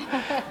to.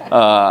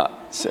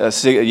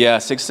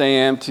 6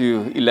 a.m.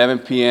 to 11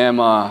 p.m.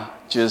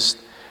 Just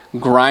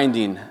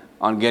grinding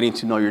on getting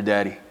to know your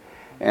daddy.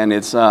 And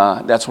it's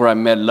that's where I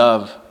met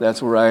love.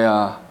 That's where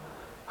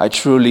I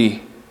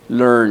truly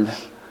learned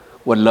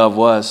what love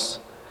was.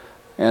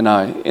 And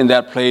in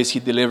that place, he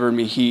delivered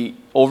me. He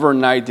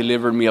overnight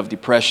delivered me of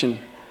depression.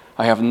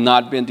 I have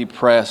not been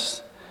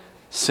depressed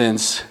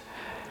since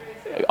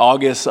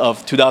August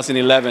of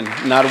 2011,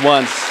 not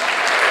once.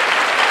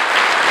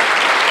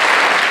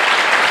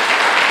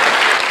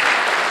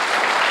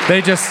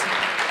 They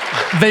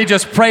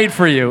just prayed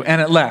for you,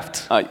 and it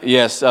left.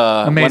 Yes.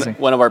 Amazing.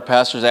 One of our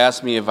pastors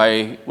asked me if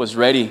I was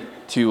ready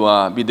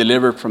to be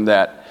delivered from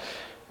that.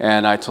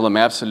 And I told him,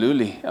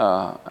 absolutely.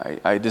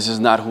 This is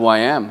not who I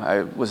am.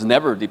 I was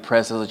never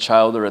depressed as a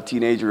child or a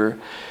teenager.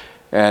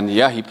 And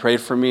he prayed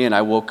for me, and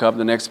I woke up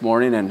the next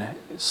morning, and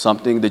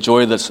the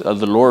joy of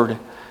the Lord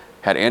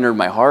had entered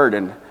my heart.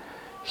 And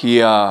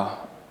he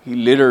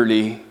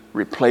literally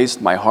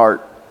replaced my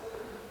heart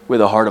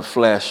with a heart of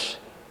flesh.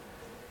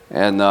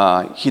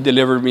 And he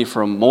delivered me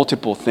from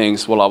multiple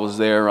things while I was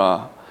there.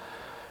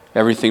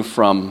 Everything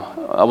from,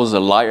 I was a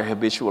liar,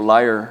 habitual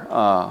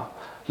liar,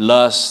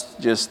 lust,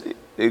 just,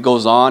 it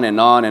goes on and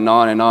on and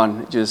on and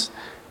on. Just,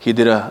 he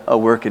did a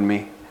work in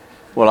me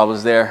while I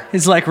was there.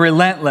 He's like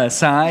relentless,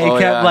 huh? He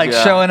kept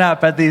showing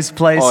up at these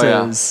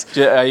places. Oh,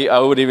 yeah. I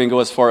would even go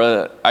as far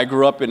as, I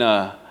grew up in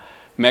a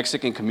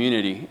Mexican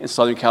community in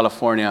Southern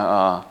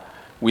California.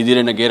 We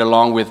didn't get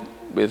along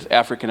with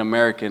African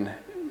American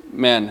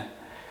men.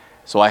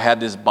 So I had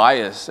this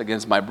bias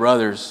against my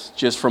brothers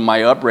just from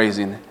my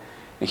upraising.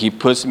 And he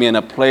puts me in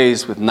a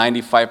place with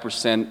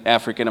 95%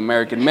 African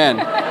American men.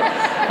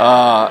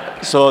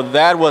 So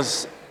that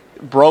was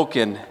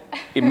broken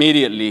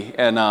immediately.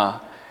 And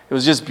it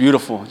was just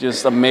beautiful,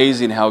 just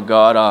amazing how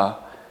God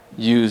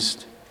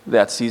used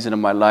that season of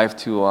my life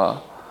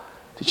to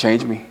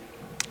change me.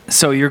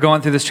 So you're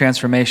going through this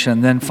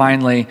transformation. Then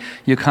finally,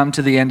 you come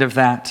to the end of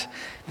that.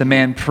 The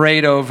man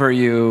prayed over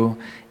you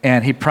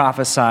and he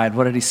prophesied.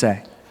 What did he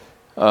say?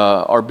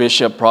 Our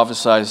bishop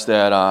prophesied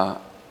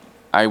that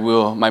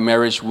my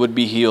marriage would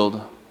be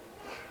healed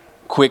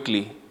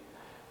quickly,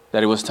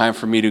 that it was time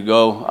for me to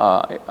go.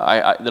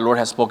 The Lord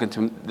has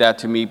spoken that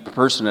to me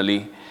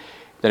personally,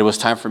 that it was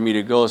time for me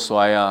to go. So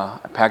I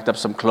packed up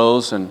some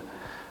clothes and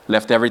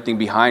left everything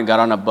behind, got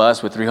on a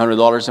bus with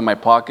 $300 in my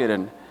pocket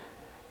and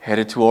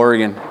headed to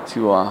Oregon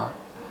to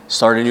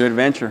start a new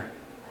adventure.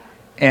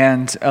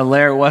 And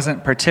Alaire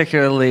wasn't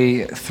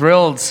particularly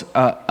thrilled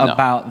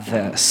about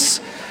this.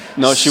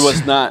 No, she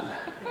was not.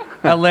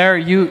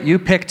 Alaire, you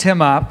picked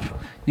him up.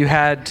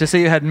 To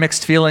say you had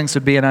mixed feelings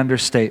would be an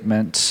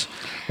understatement.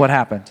 What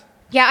happened?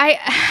 Yeah,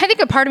 I think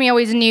a part of me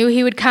always knew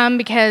he would come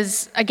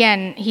because,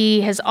 again,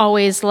 he has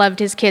always loved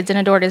his kids and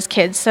adored his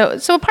kids. So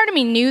a part of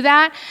me knew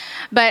that,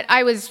 but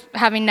I was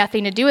having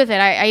nothing to do with it.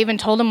 I even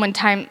told him one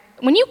time,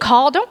 when you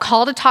call, don't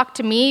call to talk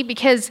to me,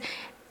 because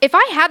if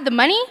I had the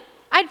money,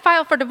 I'd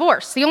file for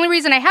divorce. The only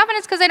reason I haven't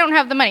is because I don't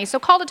have the money. So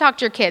call to talk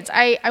to your kids.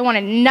 I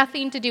wanted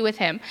nothing to do with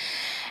him.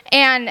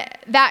 And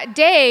that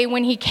day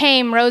when he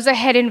came, Rosa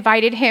had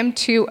invited him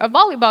to a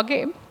volleyball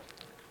game.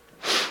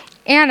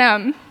 And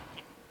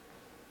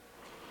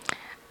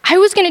I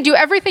was going to do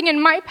everything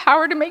in my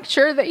power to make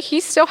sure that he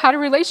still had a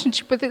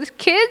relationship with his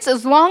kids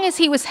as long as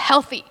he was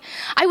healthy.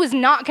 I was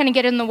not going to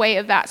get in the way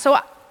of that. So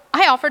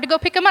I offered to go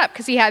pick him up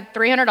because he had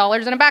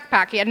 $300 in a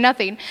backpack. He had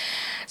nothing.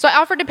 So I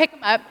offered to pick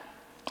him up.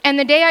 And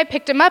the day I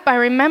picked him up, I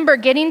remember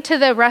getting to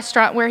the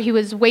restaurant where he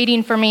was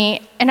waiting for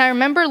me. And I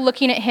remember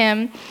looking at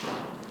him,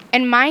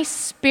 and my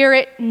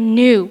spirit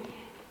knew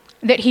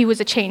that he was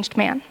a changed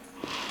man.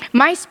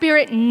 My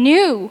spirit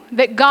knew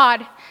that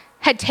God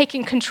had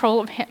taken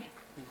control of him.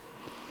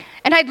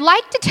 And I'd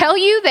like to tell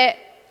you that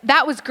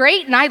that was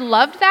great, and I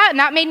loved that, and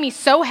that made me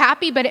so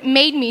happy, but it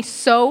made me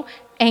so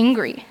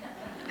angry.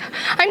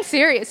 I'm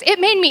serious. It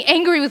made me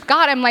angry with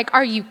God. I'm like,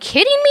 are you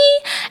kidding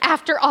me?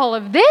 After all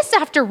of this,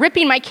 after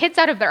ripping my kids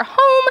out of their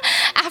home,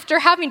 after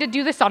having to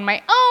do this on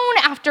my own,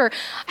 after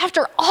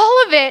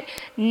all of it,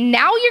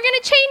 now you're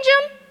going to change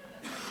him?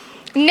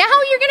 Now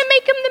you're going to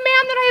make him the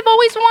man that I've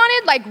always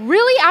wanted? Like,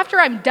 really, after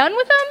I'm done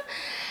with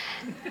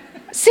him?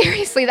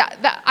 Seriously,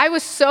 that I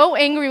was so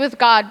angry with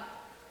God.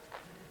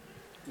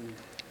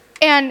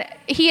 And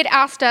he had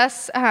asked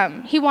us,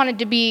 he wanted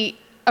to be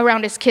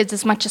around his kids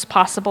as much as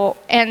possible.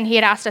 And he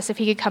had asked us if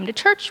he could come to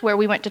church, where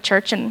we went to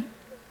church. And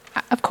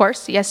of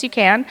course, yes, you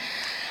can.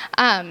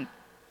 And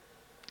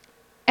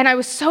I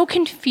was so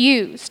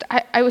confused.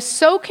 I was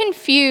so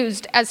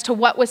confused as to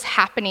what was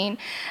happening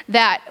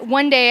that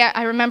one day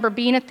I remember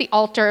being at the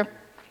altar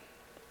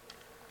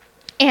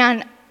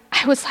and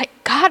I was like,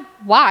 God,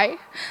 why?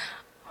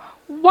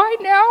 Why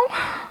now?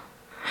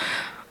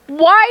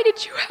 Why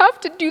did you have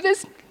to do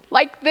this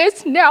like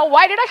this now?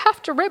 Why did I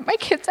have to rip my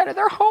kids out of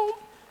their home?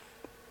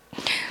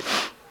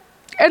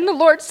 And the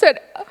Lord said,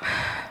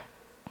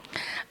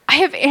 I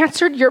have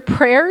answered your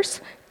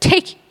prayers.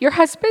 Take your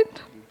husband.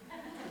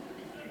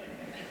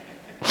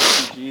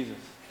 Jesus.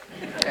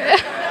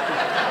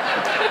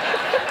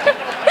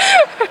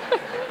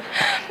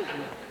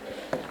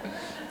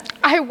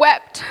 I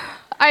wept.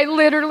 I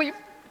literally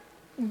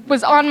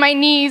was on my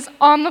knees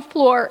on the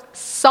floor,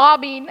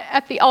 sobbing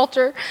at the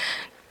altar.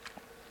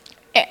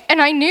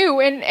 And I knew,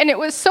 and it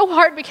was so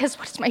hard because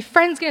what is my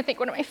friends going to think?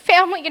 What are my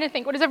family going to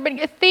think? What is everybody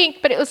going to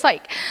think? But it was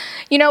like,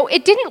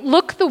 it didn't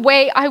look the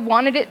way I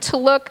wanted it to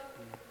look.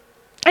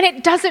 And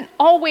it doesn't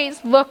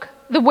always look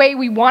the way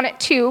we want it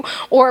to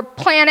or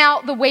plan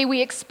out the way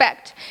we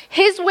expect.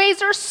 His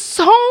ways are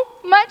so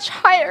much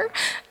higher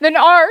than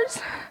ours,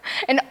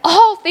 and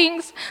all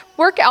things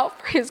work out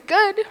for his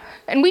good.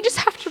 And we just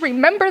have to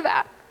remember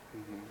that.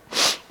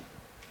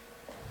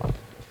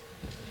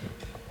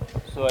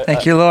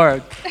 Thank you,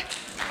 Lord.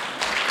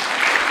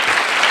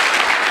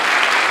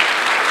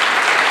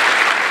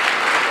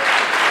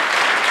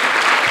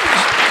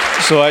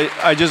 So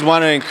I just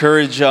want to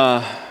encourage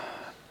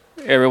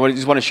everyone. I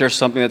just want to share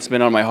something that's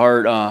been on my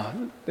heart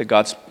that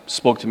God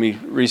spoke to me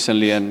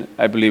recently, and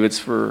I believe it's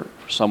for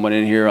someone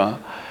in here.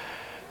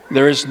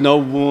 There is no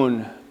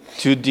wound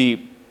too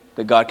deep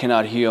that God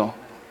cannot heal.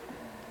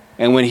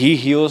 And when he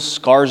heals,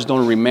 scars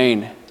don't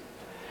remain.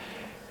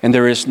 And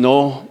there is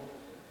no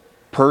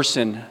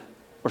person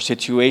or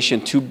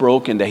situation too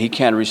broken that he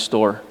can't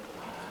restore.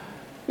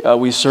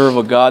 We serve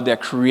a God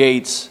that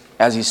creates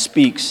as he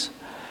speaks.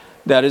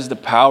 That is the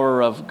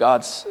power of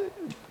God's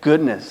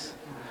goodness.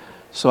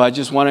 So I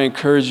just want to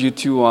encourage you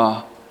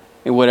to,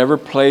 in whatever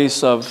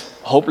place of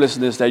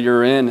hopelessness that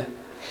you're in,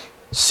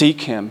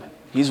 seek him.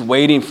 He's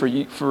waiting for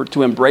you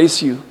to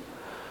embrace you.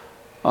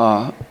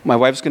 My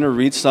wife's going to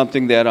read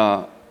something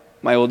that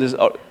my oldest,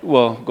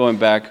 going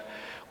back,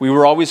 we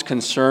were always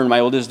concerned.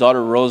 My oldest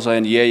daughter, Rosa,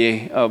 and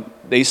Yeye,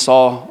 they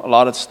saw a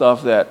lot of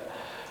stuff that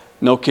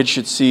no kid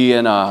should see,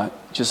 and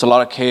just a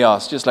lot of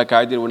chaos, just like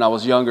I did when I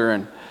was younger.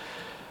 And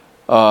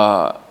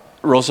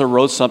Rosa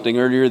wrote something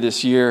earlier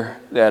this year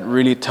that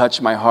really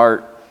touched my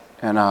heart,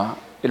 and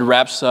it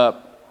wraps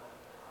up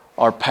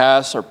our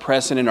past, our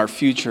present, and our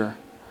future.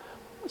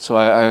 So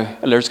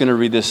Larry's going to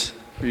read this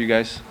for you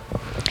guys.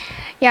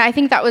 Yeah, I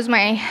think that was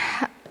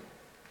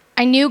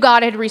I knew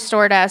God had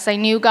restored us. I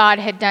knew God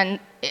had done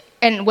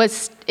and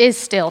is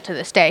still to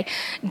this day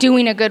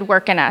doing a good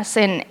work in us.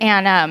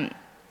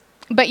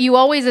 But you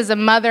always, as a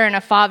mother and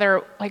a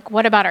father, like,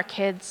 what about our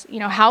kids? You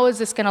know, how is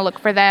this going to look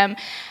for them?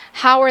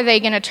 How are they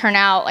going to turn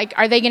out? Like,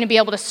 are they going to be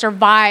able to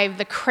survive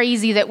the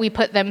crazy that we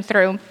put them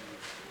through?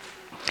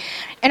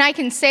 And I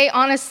can say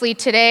honestly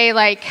today,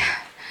 like,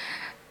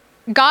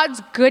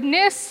 God's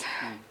goodness,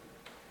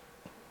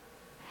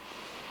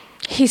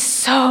 he's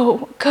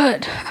so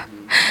good.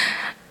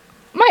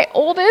 My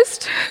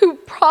oldest, who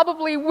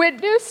probably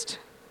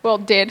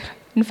did,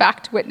 in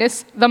fact,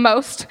 witness the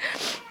most,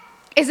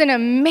 is an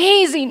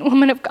amazing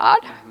woman of God.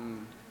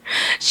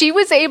 She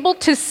was able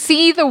to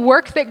see the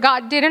work that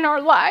God did in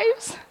our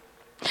lives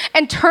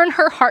and turn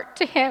her heart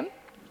to him.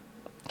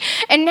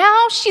 And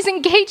now she's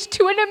engaged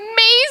to an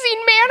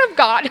amazing man of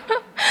God.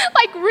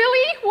 Like,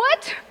 really?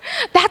 What?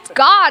 That's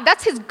God.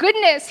 That's his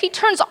goodness. He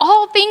turns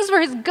all things for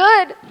his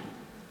good.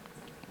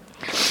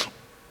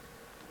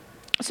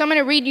 So I'm going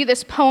to read you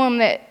this poem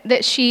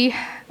that she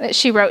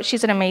wrote.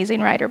 She's an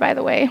amazing writer, by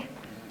the way.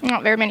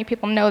 Not very many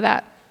people know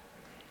that.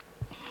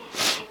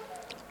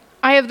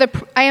 I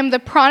am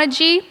the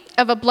prodigy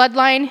of a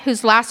bloodline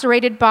whose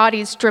lacerated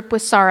bodies drip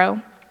with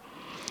sorrow.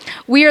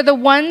 We are the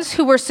ones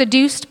who were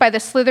seduced by the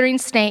slithering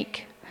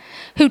snake,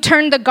 who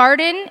turned the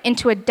garden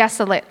into a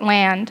desolate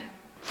land,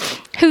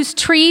 whose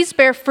trees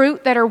bear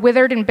fruit that are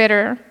withered and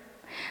bitter.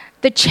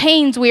 The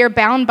chains we are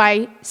bound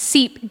by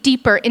seep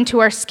deeper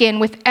into our skin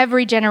with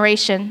every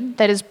generation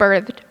that is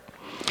birthed.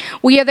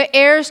 We are the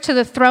heirs to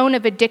the throne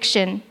of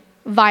addiction,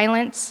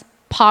 violence,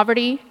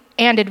 poverty,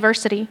 and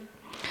adversity.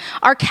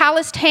 Our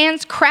calloused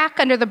hands crack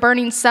under the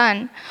burning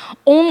sun,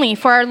 only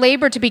for our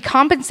labor to be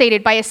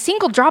compensated by a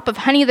single drop of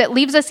honey that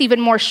leaves us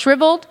even more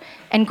shriveled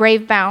and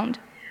grave-bound.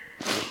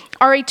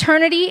 Our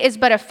eternity is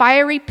but a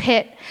fiery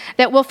pit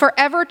that we will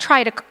forever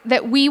try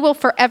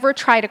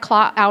to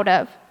claw out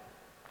of.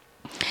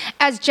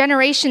 As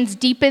generations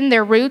deepen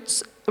their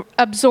roots,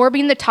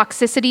 absorbing the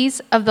toxicities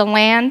of the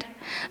land,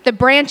 the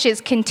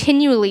branches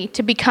continually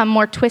to become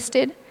more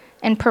twisted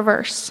and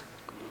perverse.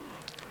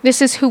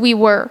 This is who we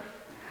were.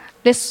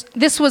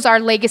 This was our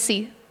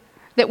legacy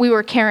that we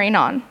were carrying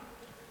on.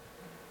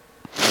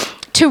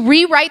 To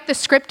rewrite the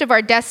script of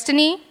our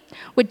destiny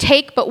would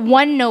take but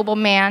one noble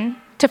man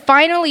to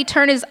finally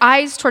turn his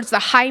eyes towards the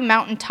high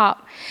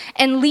mountaintop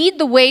and lead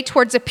the way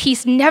towards a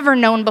peace never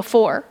known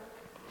before.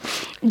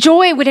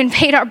 Joy would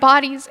invade our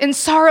bodies and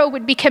sorrow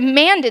would be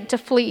commanded to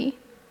flee.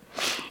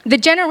 The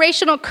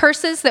generational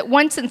curses that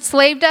once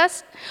enslaved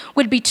us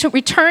would be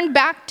returned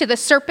back to the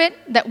serpent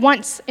that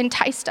once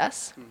enticed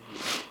us.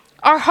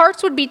 Our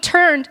hearts would be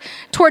turned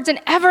towards an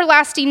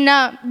everlasting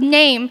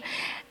name,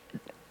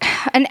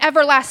 an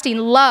everlasting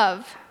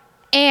love,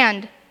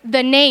 and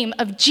the name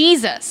of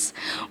Jesus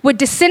would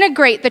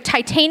disintegrate the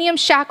titanium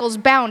shackles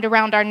bound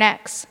around our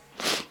necks.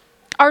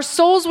 Our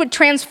souls would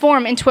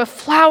transform into a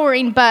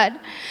flowering bud,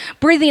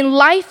 breathing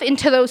life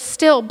into those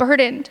still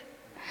burdened.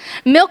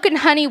 Milk and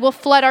honey will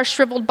flood our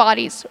shriveled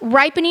bodies,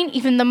 ripening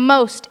even the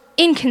most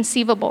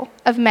inconceivable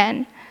of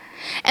men.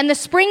 And the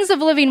springs of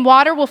living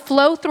water will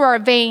flow through our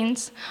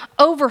veins,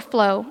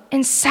 overflow,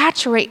 and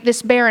saturate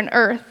this barren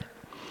earth.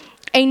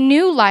 A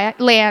new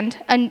land,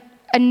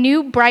 a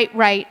new bright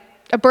right,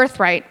 a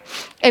birthright,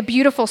 a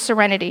beautiful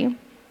serenity.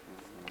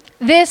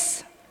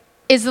 This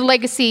is the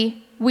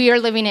legacy we are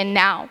living in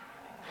now.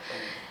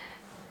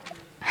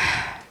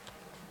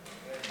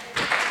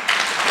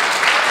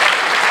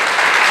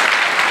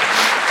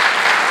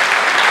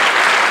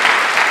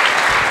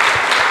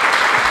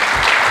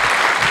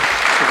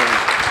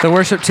 The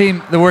worship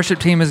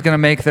team is going to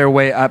make their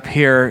way up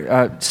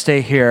here. Stay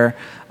here.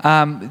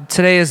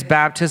 Today is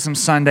Baptism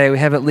Sunday. We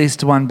have at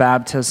least one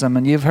baptism,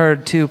 and you've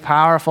heard two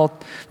powerful,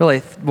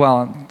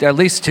 at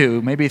least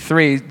two, maybe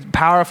three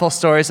powerful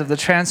stories of the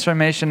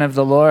transformation of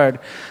the Lord.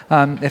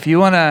 If you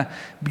want to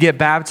get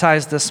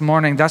baptized this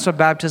morning, that's what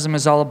baptism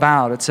is all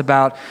about. It's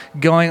about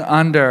going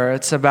under.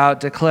 It's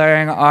about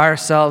declaring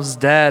ourselves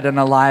dead and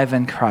alive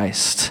in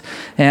Christ.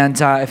 And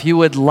if you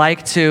would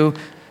like to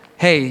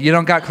hey, you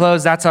don't got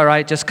clothes, that's all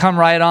right. Just come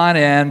right on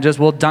in.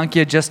 We'll dunk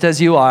you just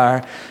as you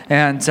are.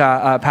 And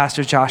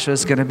Pastor Joshua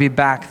is going to be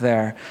back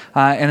there.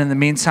 And in the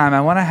meantime,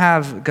 I want to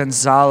have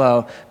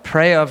Gonzalo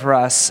pray over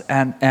us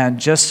and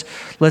just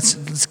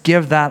let's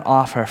give that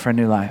offer for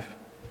new life.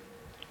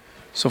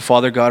 So,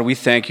 Father God, we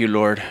thank you,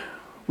 Lord.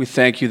 We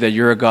thank you that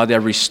you're a God that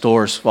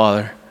restores,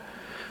 Father.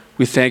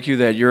 We thank you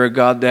that you're a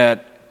God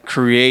that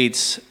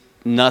creates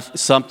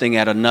something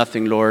out of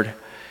nothing, Lord.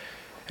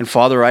 And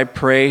Father, I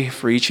pray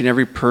for each and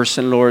every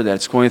person, Lord,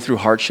 that's going through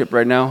hardship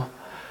right now.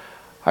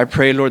 I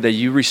pray, Lord, that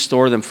you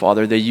restore them,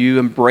 Father, that you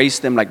embrace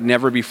them like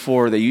never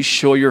before, that you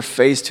show your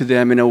face to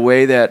them in a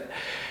way that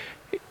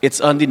it's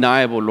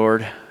undeniable,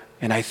 Lord.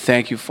 And I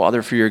thank you,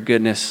 Father, for your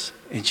goodness.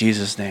 In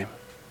Jesus' name.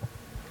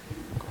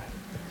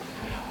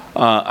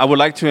 I would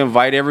like to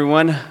invite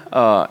everyone,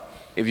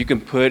 if you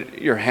can put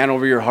your hand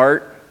over your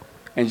heart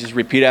and just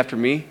repeat after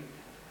me.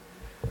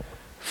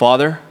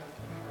 Father,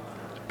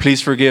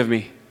 please forgive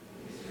me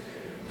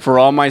for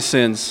all my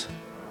sins,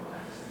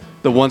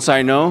 the ones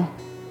I know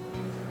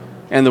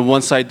and the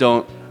ones I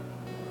don't.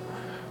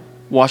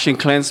 Wash and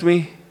cleanse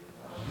me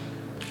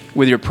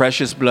with your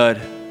precious blood.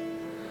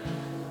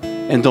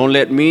 And don't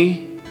let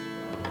me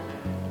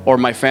or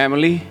my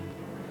family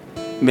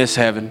miss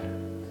heaven.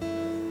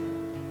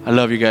 I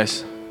love you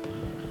guys.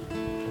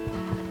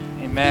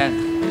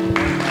 Amen.